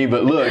motivate me,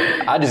 but look,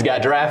 I just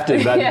got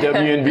drafted by the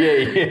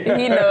WNBA.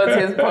 He knows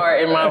his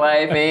part in my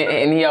life,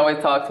 and he always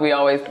talks. We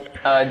always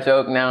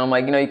joke now. I'm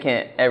like, you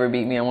can't ever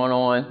beat me in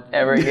one-on-one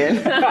ever again.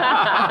 So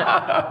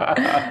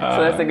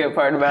that's a good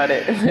part about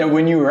it. Now,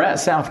 when you were at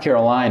South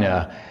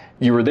Carolina,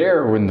 you were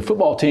there when the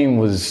football team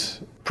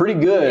was pretty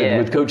good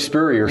with Coach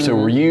Spurrier. So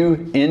were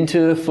you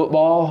into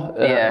football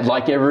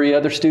like every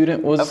other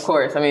student was? Of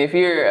course. I mean, if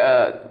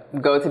you're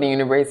go to the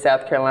University of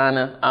South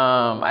Carolina,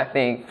 I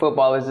think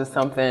football is just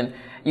something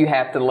you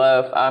have to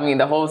love. I mean,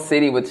 the whole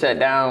city would shut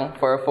down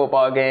for a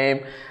football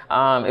game.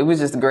 It was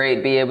just great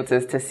to be able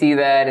to see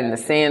that in the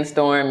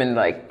sandstorm and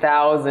like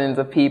thousands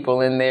of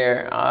people in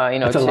there.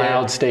 It's a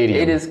loud stadium.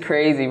 It is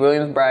crazy.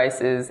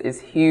 Williams-Brice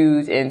is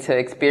huge, and to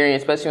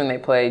experience, especially when they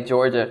play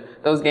Georgia.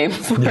 Those games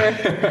were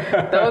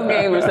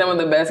some of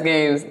the best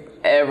games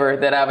ever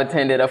that I've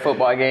attended a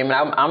football game.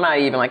 And I'm not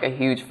even like a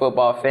huge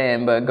football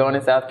fan, but going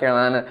to South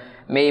Carolina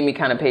made me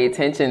kind of pay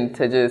attention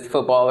to just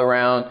football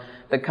around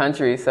the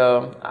country.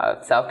 So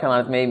South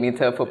Carolina's made me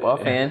into a football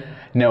fan.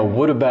 Now,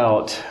 what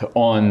about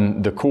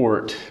on the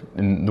court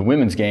in the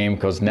women's game?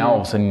 Because now all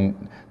of a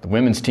sudden the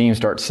women's team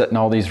starts setting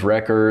all these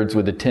records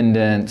with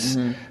attendance.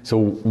 So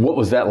what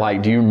was that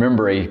like? Do you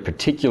remember a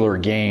particular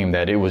game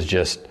that it was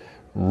just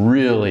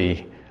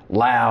really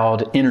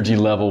loud, energy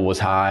level was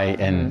high,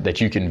 and that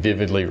you can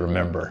vividly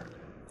remember?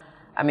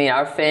 I mean,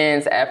 our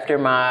fans after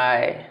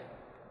my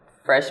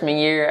freshman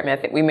year, I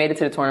think we made it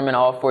to the tournament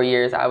all 4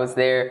 years. I was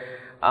there.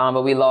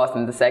 But we lost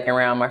in the second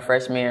round my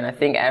freshman year, and I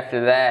think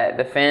after that,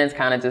 the fans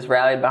kind of just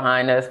rallied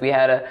behind us. We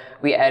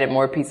added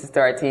more pieces to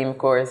our team, of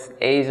course.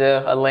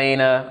 Asia,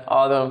 Elena,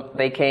 all of them,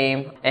 they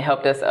came and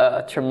helped us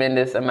a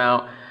tremendous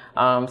amount.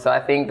 So I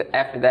think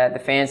after that, the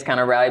fans kind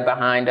of rallied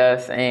behind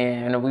us,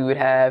 and we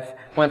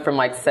went from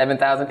like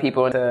 7,000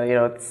 people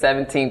to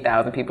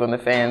 17,000 people in the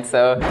fans.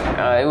 So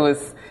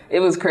it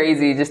was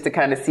crazy just to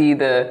kind of see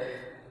the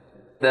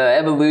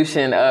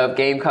evolution of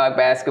Gamecock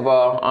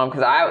basketball,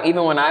 because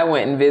even when I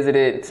went and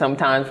visited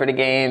sometimes for the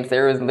games,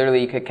 there was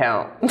literally, you could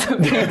count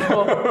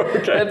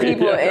the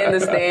people in the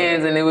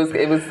stands, and it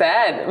was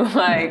sad,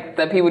 like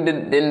that people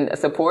didn't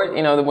support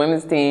the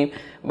women's team.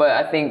 But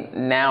I think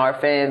now our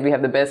fans, we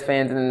have the best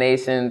fans in the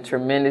nation.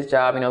 Tremendous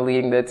job,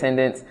 leading the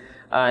attendance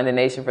in the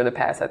nation for the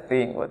past, I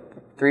think,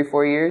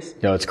 3-4 years.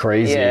 No, it's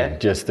crazy,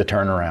 just the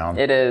turnaround.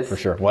 It is. For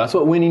sure. Well, that's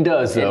what winning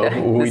does, though.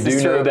 We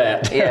do know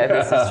that. Yeah,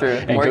 this is true.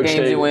 The more Coach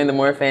games you win, the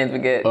more fans we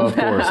get. Of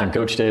course, and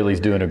Coach Staley's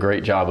doing a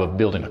great job of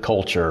building a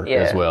culture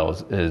as well,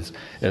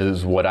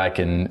 is what I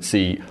can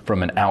see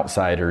from an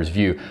outsider's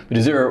view. But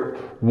is there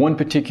one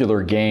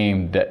particular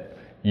game that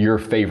your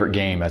favorite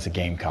game as a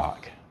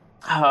Gamecock?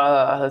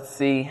 Let's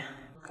see.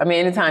 I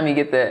mean, anytime you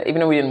get even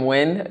though we didn't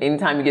win,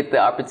 anytime you get the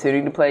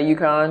opportunity to play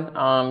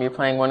UConn, you're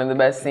playing one of the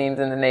best teams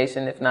in the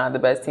nation, if not the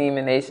best team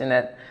in the nation.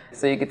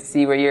 So you get to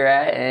see where you're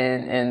at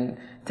and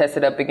test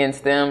it up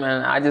against them.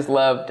 And I just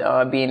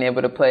loved being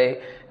able to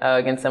play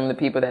against some of the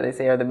people that they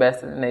say are the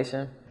best in the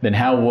nation. Then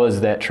how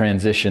was that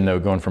transition, though,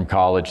 going from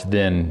college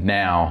then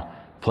now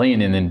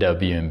playing in the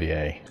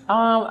WNBA?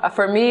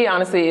 For me,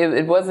 honestly,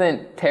 it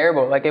wasn't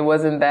terrible. Like, it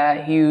wasn't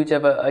that huge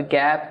of a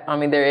gap. I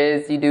mean,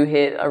 you do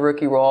hit a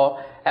rookie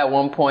wall at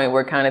one point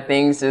where kind of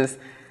things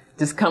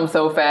just come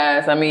so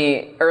fast. I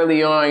mean,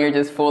 early on, you're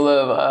just full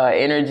of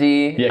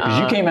energy. Yeah, because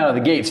you came out of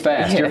the gates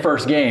fast. Your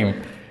first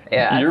game,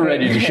 you're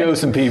ready to show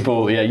some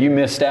people, you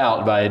missed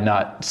out by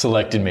not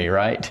selecting me,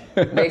 right?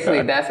 Basically,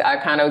 I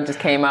kind of just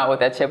came out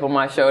with that chip on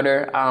my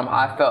shoulder.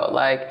 I felt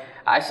like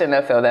I shouldn't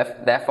have fell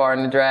that far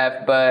in the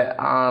draft, but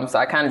so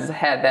I kind of just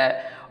had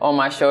that on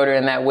my shoulder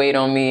and that weight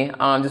on me.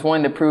 Just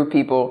wanted to prove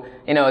people,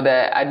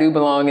 that I do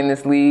belong in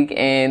this league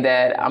and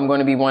that I'm going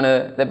to be one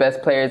of the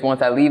best players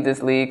once I leave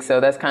this league. So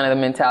that's kind of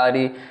the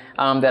mentality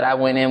that I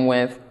went in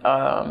with.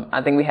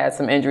 I think we had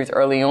some injuries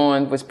early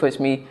on, which pushed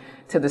me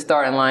to the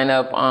starting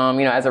lineup,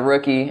 as a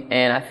rookie.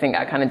 And I think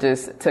I kind of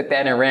just took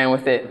that and ran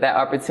with it, that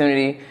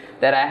opportunity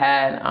that I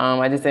had.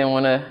 I just didn't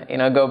want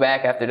to, go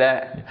back after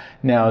that.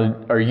 Now,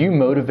 are you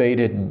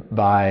motivated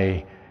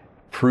by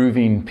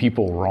proving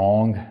people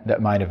wrong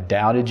that might have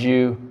doubted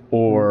you,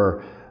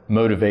 or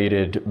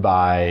motivated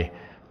by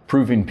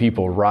proving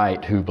people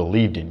right who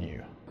believed in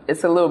you?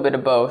 It's a little bit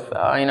of both.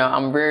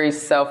 I'm very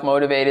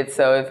self-motivated,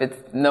 so if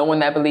it's no one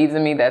that believes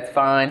in me, that's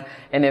fine.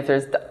 And if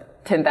there's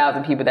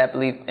 10,000 people that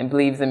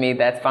believes in me,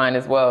 that's fine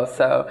as well.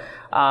 So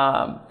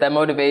that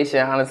motivation,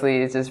 honestly,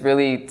 is just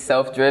really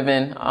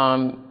self-driven.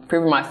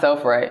 Proving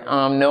myself right,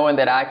 knowing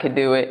that I could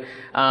do it.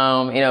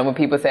 When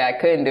people say I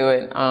couldn't do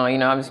it,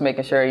 I'm just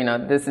making sure,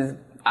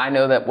 I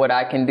know that what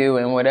I can do,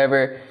 and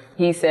whatever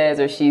he says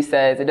or she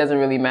says, it doesn't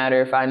really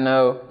matter if I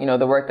know,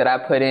 the work that I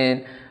put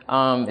in,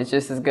 it's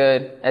just as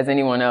good as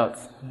anyone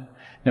else.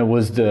 Now,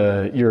 was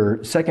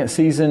your second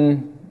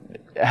season,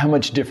 how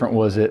much different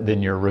was it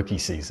than your rookie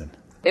season?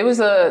 It was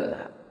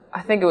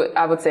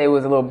I would say it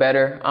was a little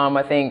better.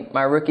 I think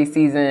my rookie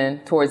season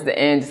towards the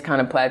end just kind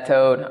of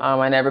plateaued.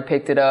 I never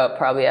picked it up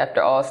probably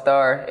after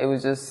All-Star. It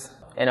was just,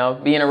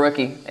 being a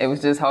rookie, it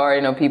was just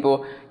hard.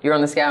 You're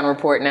on the scouting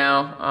report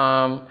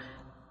now.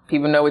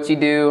 People know what you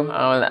do.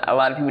 A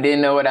lot of people didn't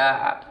know what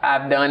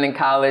I've done in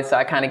college, so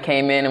I kind of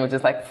came in and was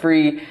just like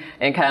free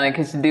and kind of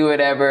could do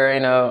whatever,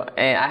 and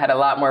I had a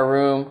lot more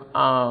room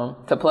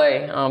to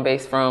play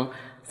based from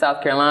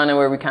South Carolina,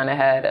 where we kind of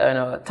had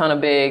a ton of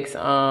bigs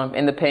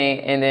in the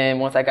paint. And then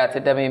once I got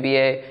to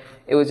WNBA,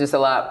 it was just a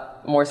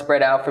lot more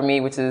spread out for me,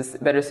 which is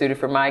better suited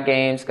for my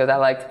games because I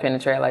like to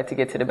penetrate, I like to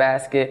get to the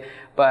basket.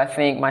 But I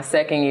think my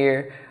second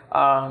year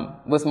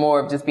was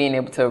more of just being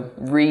able to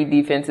read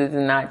defenses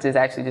and not just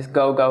actually just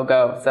go.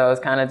 So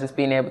it's kind of just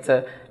being able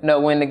to know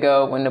when to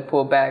go, when to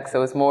pull back.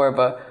 So it's more of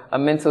a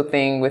mental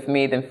thing with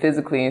me than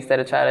physically, instead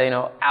of trying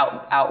to,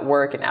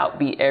 outwork and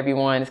outbeat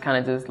everyone. It's kind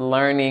of just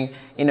learning,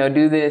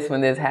 do this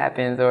when this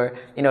happens, or,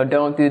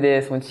 don't do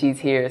this when she's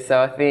here.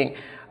 So I think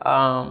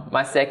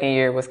my second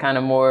year was kind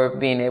of more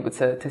being able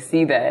to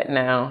see that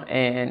now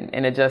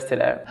and adjust to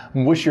that.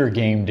 What's your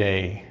game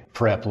day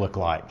prep look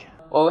like?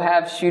 We'll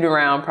have shoot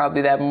around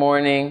probably that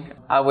morning.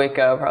 I'll wake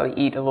up, probably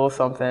eat a little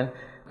something,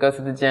 go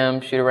to the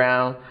gym, shoot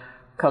around,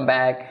 come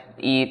back,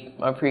 eat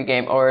a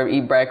pregame or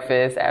eat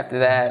breakfast after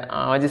that.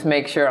 I just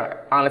make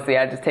sure, honestly,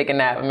 I just take a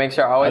nap and make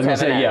sure I always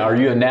have a nap. Yeah, are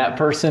you a nap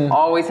person?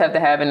 Always have to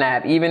have a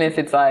nap. Even if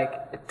it's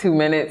like 2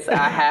 minutes,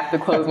 I have to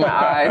close my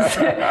eyes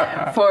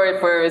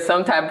for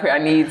some type, I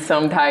need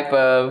some type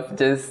of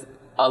just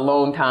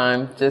alone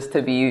time just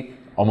to be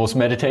almost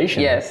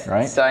meditation. Yes.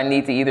 Right. So I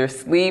need to either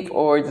sleep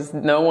or just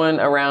no one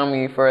around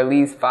me for at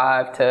least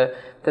 5 to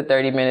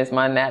 30 minutes.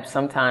 My naps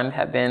sometimes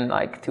have been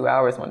like 2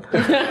 hours one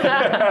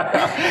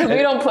time. We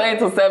don't play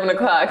until 7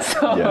 o'clock.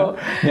 So.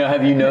 Yeah. Now,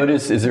 have you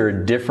noticed, is there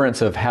a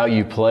difference of how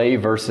you play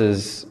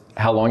versus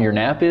how long your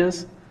nap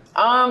is?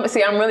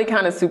 See, I'm really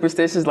kind of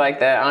superstitious like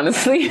that,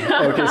 honestly.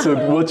 Okay,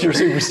 so what's your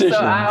superstition? So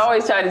I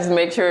always try to just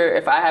make sure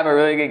if I have a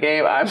really good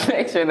game, I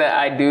make sure that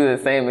I do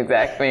the same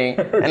exact thing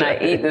and I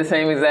eat the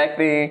same exact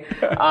thing.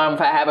 If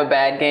I have a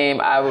bad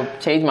game, I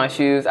would change my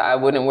shoes. I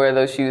wouldn't wear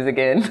those shoes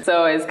again.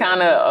 So it's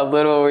kind of a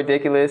little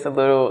ridiculous, a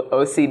little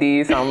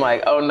OCD. So I'm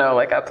like, oh no,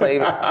 like I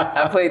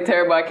played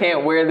terrible. I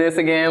can't wear this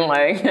again.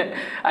 Like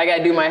I got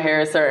to do my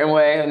hair a certain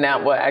way.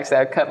 Now, actually,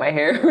 I cut my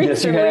hair recently.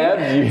 Yes, you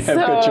have. You have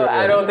cut your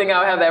hair. I don't think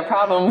I'll have that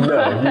problem.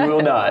 No, you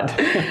will not.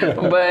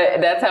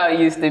 But that's how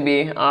it used to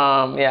be.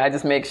 I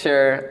just make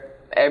sure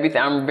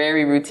everything, I'm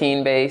very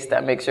routine based.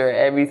 I make sure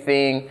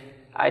everything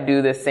I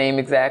do the same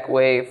exact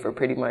way for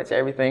pretty much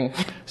everything.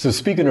 So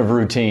speaking of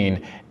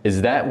routine,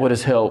 is that what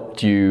has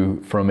helped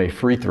you from a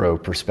free throw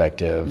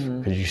perspective?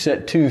 Because you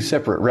set 2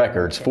 separate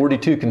records,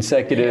 42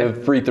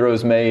 consecutive free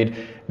throws made,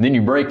 and then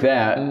you break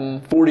that,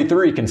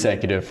 43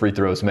 consecutive free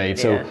throws made.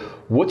 So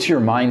what's your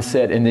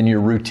mindset and then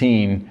your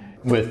routine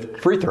with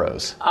free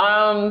throws?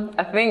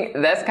 I think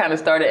that's kind of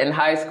started in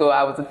high school.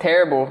 I was a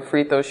terrible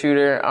free throw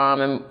shooter.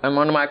 And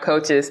one of my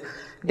coaches,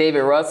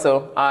 David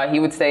Russell, he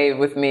would stay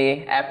with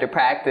me after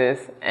practice.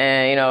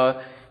 And,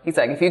 he's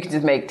like, if you could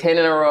just make 10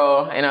 in a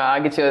row,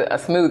 I'll get you a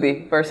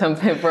smoothie or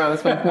something from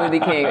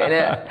Smoothie King.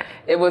 And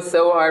it was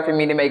so hard for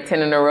me to make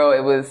 10 in a row.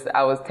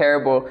 I was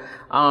terrible.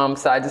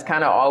 So I just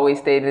kind of always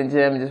stayed in the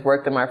gym, just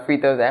worked on my free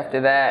throws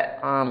after that.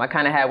 I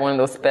kind of had one of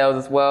those spells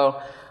as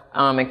well.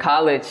 In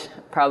college,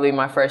 probably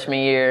my freshman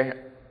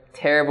year,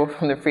 terrible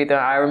from the free throw.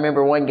 I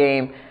remember one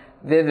game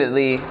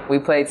vividly. We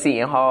played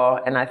Seton Hall,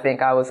 and I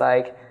think I was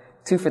like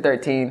 2 for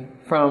 13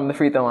 from the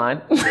free throw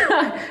line.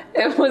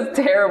 It was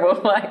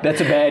terrible.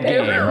 That's a bad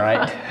game,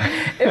 right?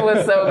 It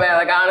was so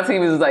bad. Honestly, it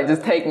was like,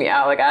 just take me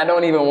out. I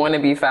don't even want to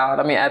be fouled.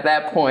 I mean, at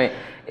that point,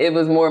 it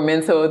was more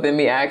mental than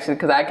me actually,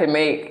 because I could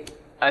make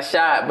a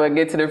shot but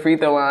get to the free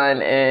throw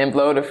line and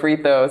blow the free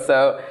throw.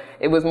 So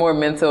it was more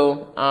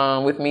mental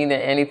with me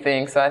than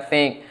anything. So I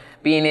think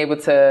being able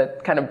to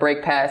kind of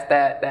break past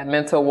that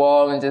mental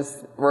wall and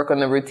just work on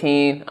the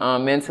routine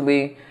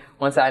mentally.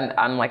 Once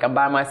I'm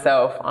by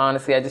myself,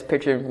 honestly, I just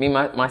picture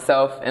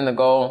myself in the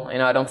goal.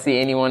 I don't see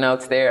anyone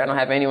else there. I don't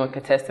have anyone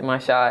contesting my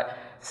shot.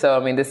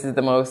 So, this is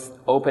the most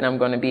open I'm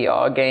going to be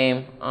all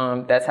game.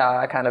 That's how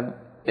I kind of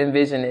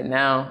envision it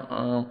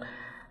now.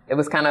 It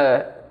was kind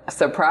of a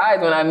surprise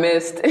when I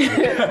missed.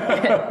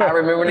 I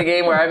remember the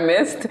game where I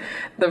missed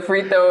the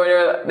free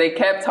throw. They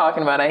kept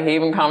talking about it. I hate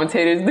when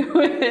commentators do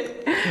it.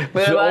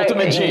 But the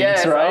ultimate jinx,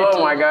 yes, right? Oh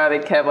my God, they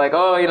kept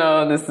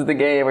this is the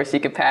game where she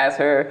could pass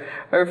her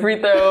free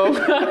throw,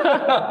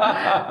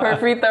 her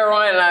free throw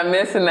run, and I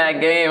missed in that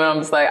game. And I'm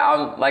just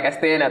I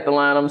stand at the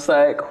line. I'm just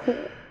like,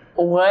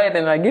 what?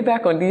 And I get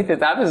back on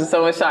defense. I was just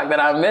so shocked that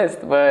I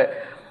missed,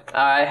 but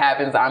it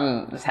happens.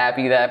 I'm just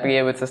happy that I'll be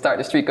able to start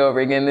the streak over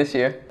again this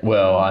year.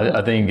 Well,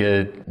 I think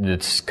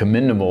it's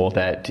commendable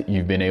that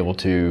you've been able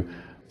to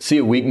see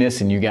a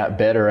weakness and you got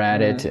better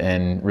at it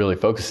and really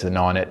focusing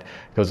on it.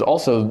 Because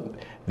also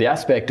the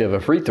aspect of a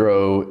free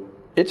throw,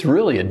 it's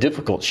really a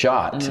difficult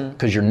shot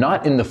because you're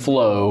not in the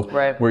flow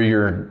where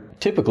you're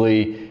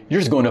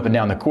just going up and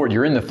down the court.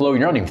 You're in the flow.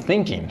 You're not even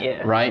thinking,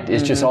 right?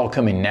 It's just all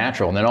coming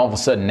natural. And then all of a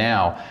sudden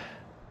now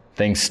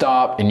things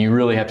stop and you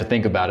really have to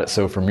think about it.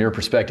 So from your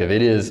perspective,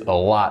 it is a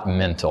lot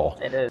mental.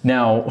 It is.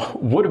 Now,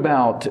 what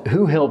about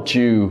who helped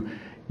you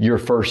your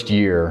first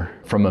year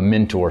from a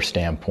mentor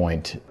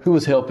standpoint? Who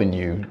was helping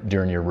you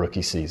during your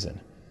rookie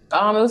season? It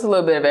was a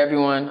little bit of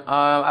everyone.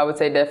 I would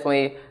say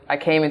definitely I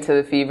came into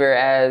the Fever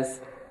as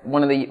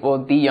one of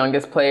the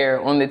youngest player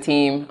on the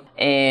team,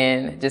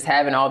 and just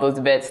having all those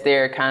vets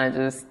there kind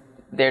of just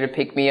there to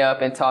pick me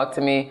up and talk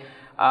to me.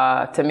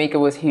 Tamika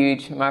was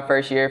huge my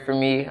first year for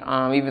me,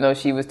 even though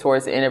she was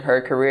towards the end of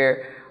her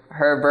career.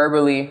 Her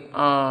verbally,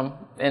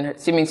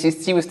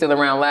 she was still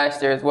around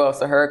last year as well,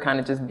 so her kind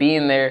of just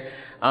being there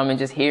and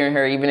just hearing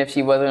her, even if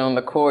she wasn't on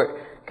the court,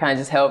 kind of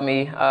just helped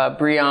me.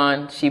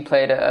 Breon, she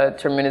played a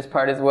tremendous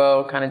part as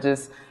well, kind of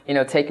just,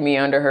 taking me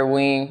under her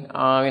wing,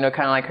 kind of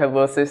like her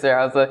little sister.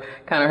 I was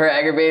kind of her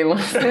aggravated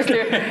little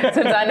sister.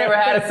 Since I never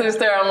had a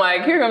sister, I'm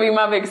like, you're going to be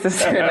my big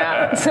sister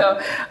now.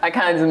 So I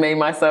kind of just made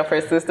myself her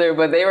sister.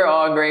 But they were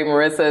all great.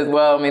 Marissa as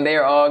well. They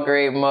were all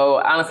great. Mo,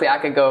 honestly, I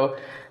could go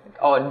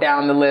all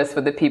down the list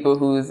with the people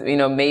who's,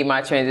 made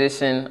my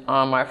transition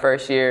my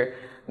first year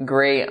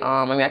great.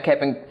 I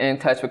kept in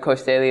touch with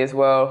Coach Daly as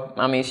well.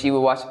 She would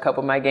watch a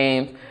couple of my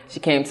games. She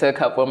came to a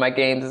couple of my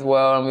games as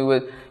well, and we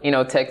would,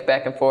 text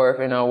back and forth,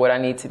 what I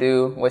need to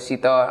do, what she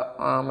thought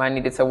I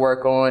needed to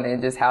work on,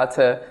 and just how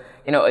to,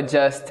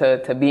 adjust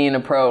to being a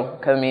pro.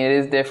 Because, it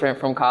is different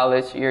from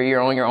college. You're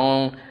on your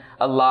own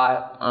a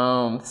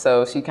lot.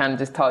 So she kind of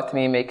just talked to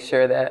me and make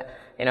sure that,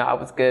 I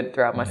was good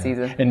throughout my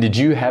season. And did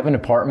you have an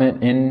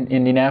apartment in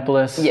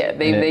Indianapolis? Yeah,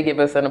 they give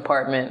us an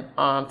apartment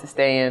to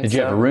stay in. Did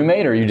you have a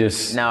roommate or you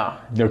just? No.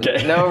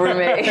 Okay. No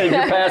roommate. You're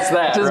past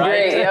that, which is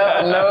right? great.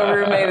 Yep. No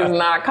roommate is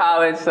not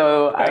college,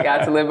 so I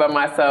got to live by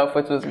myself,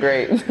 which was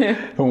great.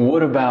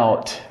 What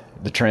about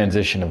the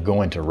transition of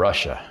going to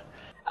Russia?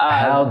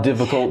 How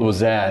difficult was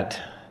that?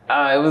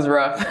 It was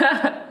rough.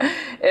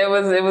 It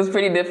was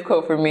pretty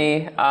difficult for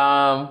me.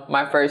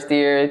 My first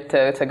year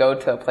to go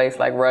to a place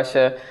like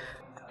Russia,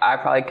 I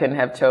probably couldn't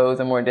have chose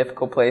a more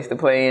difficult place to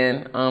play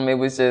in. It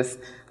was just,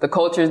 the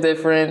culture's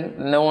different.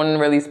 No one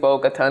really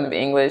spoke a ton of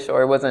English,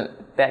 or it wasn't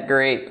that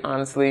great,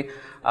 honestly.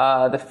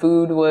 The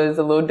food was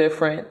a little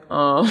different.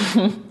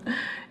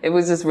 It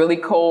was just really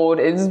cold.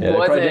 It just wasn't. They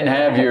probably didn't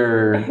have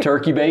your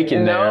turkey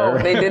bacon there.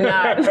 No, they did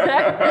not.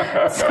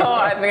 So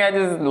I think I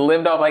just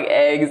lived off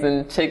eggs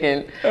and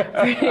chicken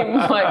pretty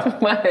much.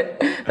 But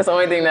that's the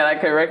only thing that I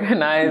could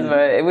recognize.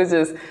 But it was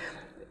just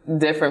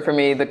different for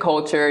me. The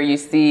culture, you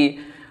see,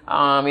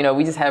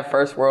 we just have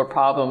first world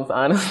problems,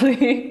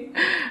 honestly.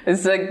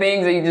 It's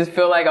things that you just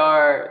feel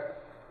are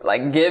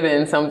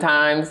given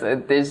sometimes. They're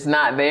just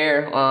not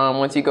there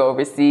once you go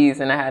overseas.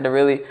 And I had to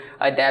really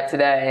adapt to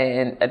that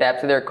and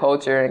adapt to their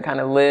culture and kind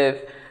of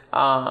live,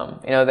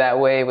 that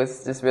way. It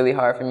was just really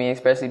hard for me,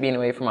 especially being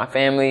away from my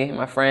family,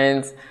 my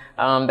friends,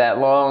 that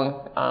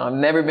long.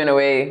 Never been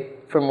away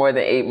for more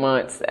than 8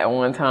 months at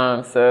one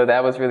time. So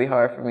that was really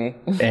hard for me.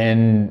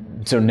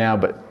 And so now,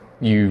 but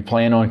you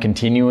plan on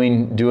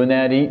continuing doing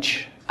that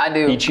each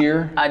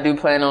year? I do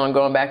plan on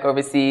going back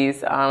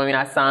overseas.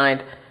 I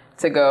signed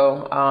to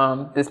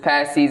go this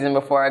past season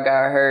before I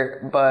got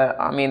hurt, but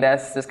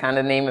that's just kind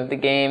of the name of the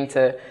game,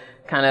 to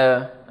kind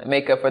of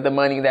make up for the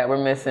money that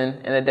we're missing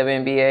in the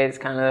WNBA. It's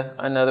kind of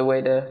another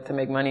way to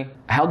make money.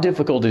 How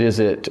difficult is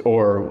it,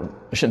 or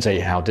I shouldn't say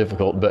how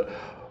difficult, but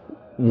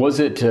was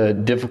it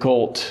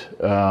difficult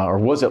or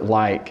was it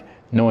like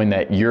knowing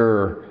that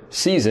your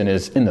season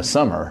is in the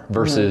summer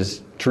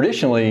versus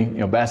traditionally,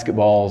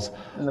 basketball's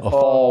a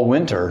fall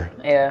winter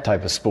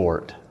type of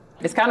sport?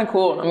 It's kind of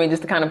cool.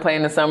 Just to kind of play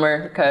in the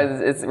summer,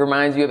 because it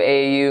reminds you of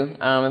AAU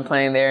and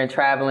playing there and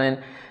traveling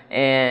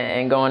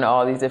and going to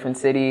all these different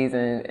cities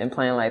and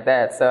playing like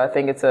that. So I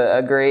think it's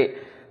a great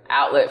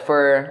outlet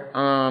for,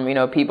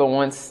 people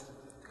once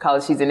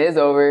college season is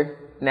over.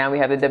 Now we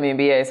have the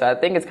WNBA. So I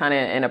think it's kind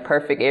of in a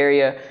perfect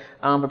area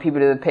for people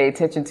to pay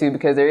attention to,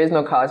 because there is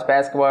no college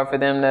basketball for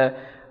them to,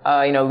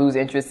 lose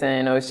interest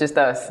in. It's just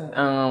us.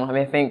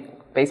 I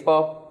think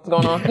baseball is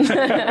going on.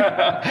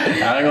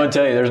 I'm going to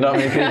tell you, there's not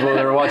many people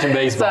that are watching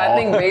baseball. So I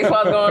think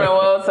baseball's going on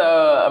well.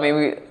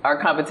 So, our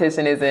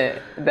competition isn't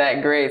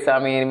that great. So,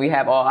 we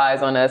have all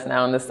eyes on us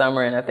now in the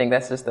summer, and I think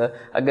that's just a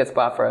good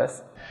spot for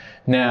us.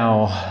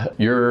 Now,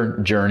 your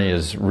journey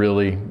is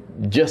really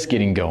just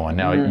getting going.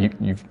 Now,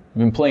 you've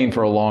been playing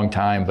for a long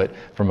time, but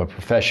from a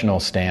professional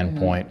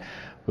standpoint.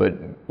 But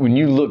when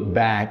you look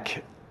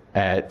back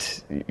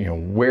at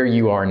where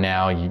you are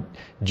now, you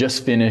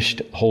just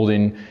finished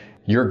holding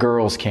your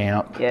girls'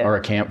 camp, or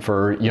a camp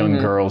for young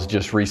girls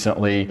just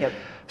recently. Yep.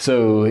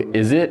 So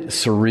is it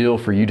surreal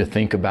for you to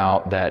think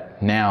about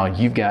that now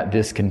you've got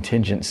this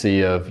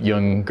contingency of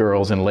young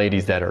girls and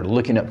ladies that are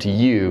looking up to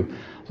you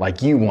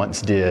like you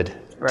once did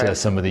to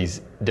some of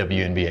these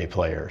WNBA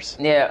players?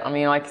 Yeah,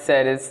 like you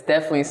said, it's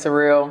definitely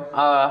surreal,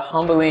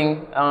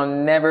 humbling.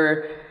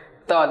 Never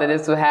thought that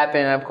this would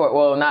happen. Of course,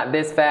 well, not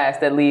this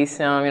fast at least.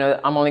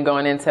 I'm only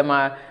going into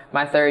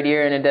my third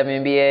year in the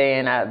WNBA,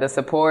 and the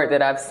support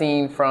that I've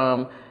seen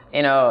from a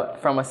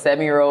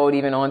 7-year-old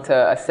even on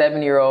to a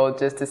 7-year-old,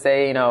 just to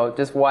say,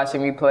 just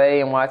watching me play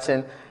and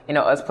watching,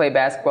 us play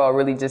basketball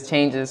really just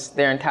changes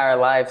their entire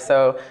life.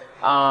 So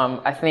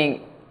I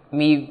think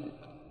me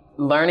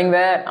learning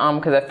that,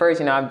 because at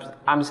first,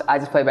 I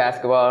just play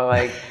basketball,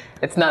 like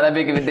it's not that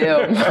big of a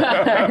deal.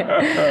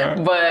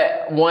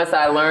 But once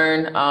I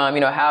learned,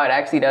 how it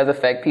actually does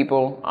affect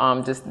people,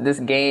 just this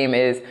game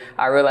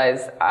I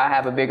realized I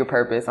have a bigger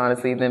purpose,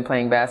 honestly, than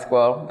playing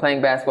basketball.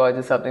 Playing basketball is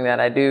just something that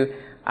I do.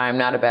 I'm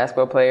not a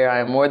basketball player. I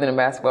am more than a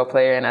basketball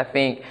player. And I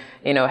think,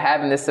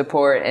 having this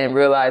support and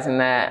realizing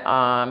that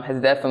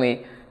has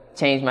definitely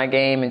changed my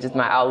game and just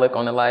my outlook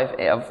on the life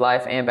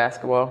and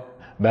basketball.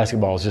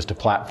 Basketball is just a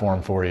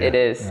platform for you. It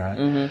is.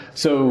 Right?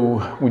 So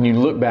when you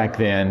look back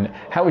then,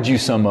 how would you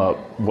sum up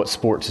what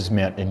sports has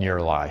meant in your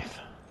life?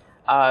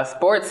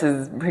 Sports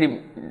has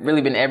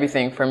really been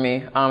everything for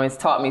me. It's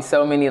taught me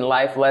so many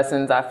life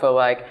lessons. I feel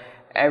like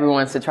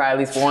everyone should try at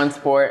least one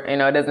sport. It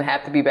doesn't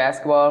have to be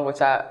basketball, which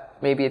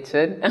maybe it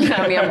should.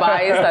 I'm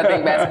biased. I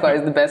think basketball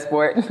is the best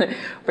sport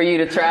for you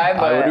to try.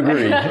 But, I would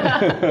agree.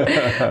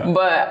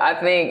 But I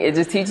think it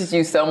just teaches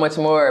you so much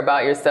more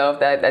about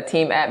yourself, that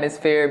team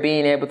atmosphere,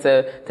 being able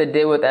to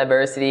deal with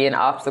adversity and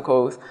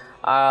obstacles.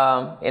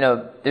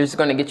 They're just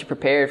going to get you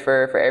prepared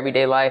for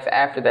everyday life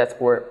after that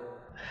sport.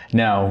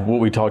 Now, what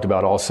we talked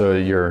about also,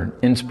 your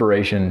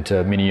inspiration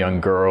to many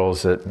young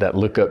girls that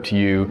look up to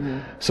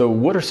you. So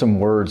what are some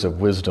words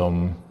of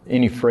wisdom,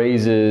 any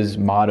phrases,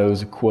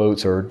 mottos,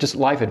 quotes, or just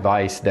life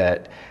advice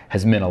that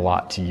has meant a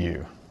lot to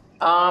you?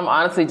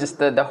 Honestly, just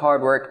the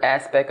hard work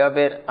aspect of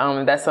it.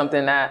 That's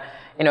something that,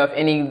 if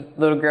any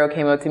little girl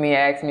came up to me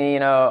and asked me,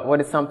 what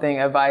is something,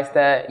 advice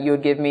that you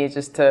would give me,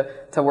 just to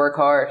work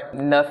hard.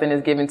 Nothing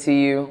is given to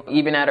you.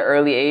 Even at an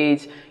early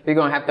age, you're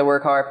going to have to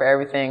work hard for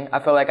everything. I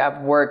feel like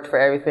I've worked for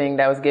everything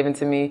that was given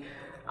to me.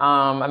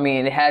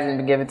 It hasn't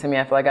been given to me.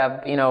 I feel like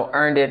I've,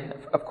 earned it,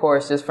 of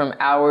course, just from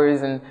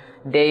hours and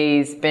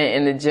days spent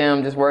in the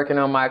gym just working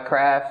on my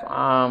craft.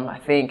 I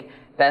think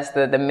that's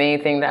the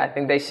main thing that I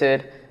think they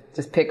should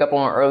just pick up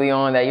on early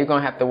on, that you're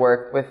going to have to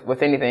work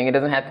with anything. It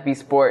doesn't have to be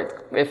sports.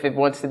 If it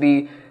wants to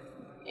be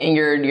in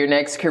your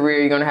next career,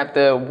 you're going to have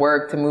to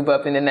work to move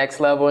up in the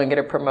next level and get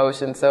a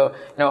promotion. So,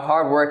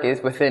 hard work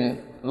is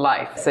within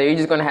life. So you're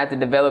just going to have to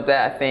develop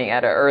that, I think,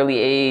 at an early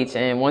age.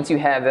 And once you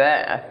have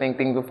that, I think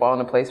things will fall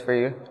into place for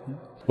you.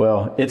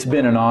 Well, it's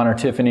been an honor,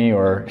 Tiffany,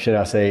 or should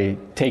I say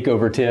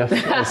Takeover Tiff,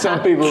 as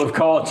some people have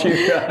called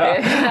you.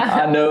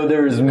 I know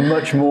there's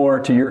much more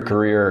to your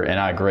career, and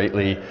I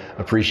greatly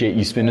appreciate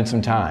you spending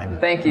some time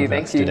with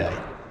us today.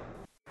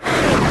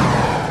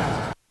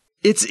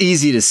 It's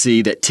easy to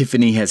see that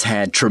Tiffany has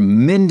had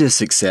tremendous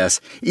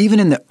success even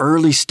in the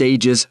early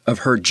stages of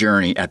her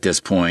journey at this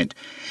point.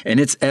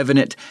 And it's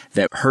evident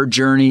that her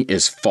journey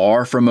is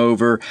far from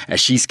over as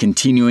she's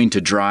continuing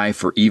to drive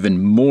for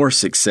even more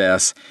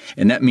success.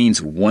 And that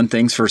means one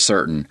thing's for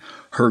certain.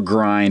 her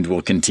grind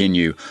will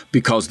continue,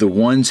 because the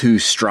ones who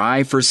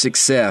strive for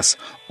success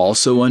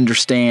also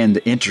understand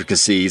the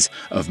intricacies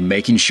of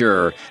making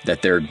sure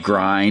that their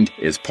grind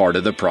is part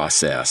of the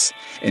process.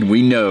 And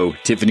we know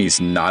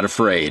Tiffany's not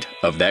afraid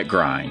of that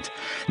grind.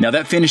 Now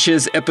that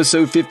finishes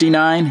episode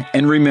 59.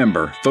 And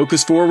remember,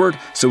 focus forward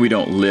so we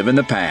don't live in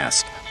the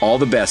past. All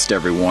the best,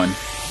 everyone.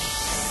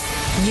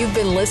 You've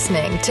been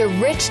listening to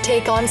Rich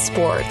Take on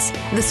Sports,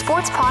 the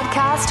sports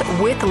podcast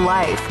with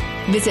life.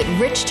 Visit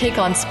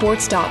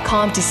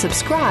richtakeonsports.com to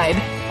subscribe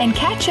and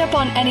catch up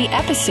on any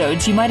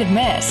episodes you might have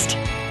missed.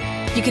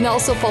 You can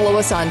also follow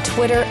us on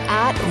Twitter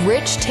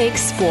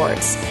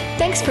 @RichTakeSports.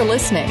 Thanks for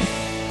listening.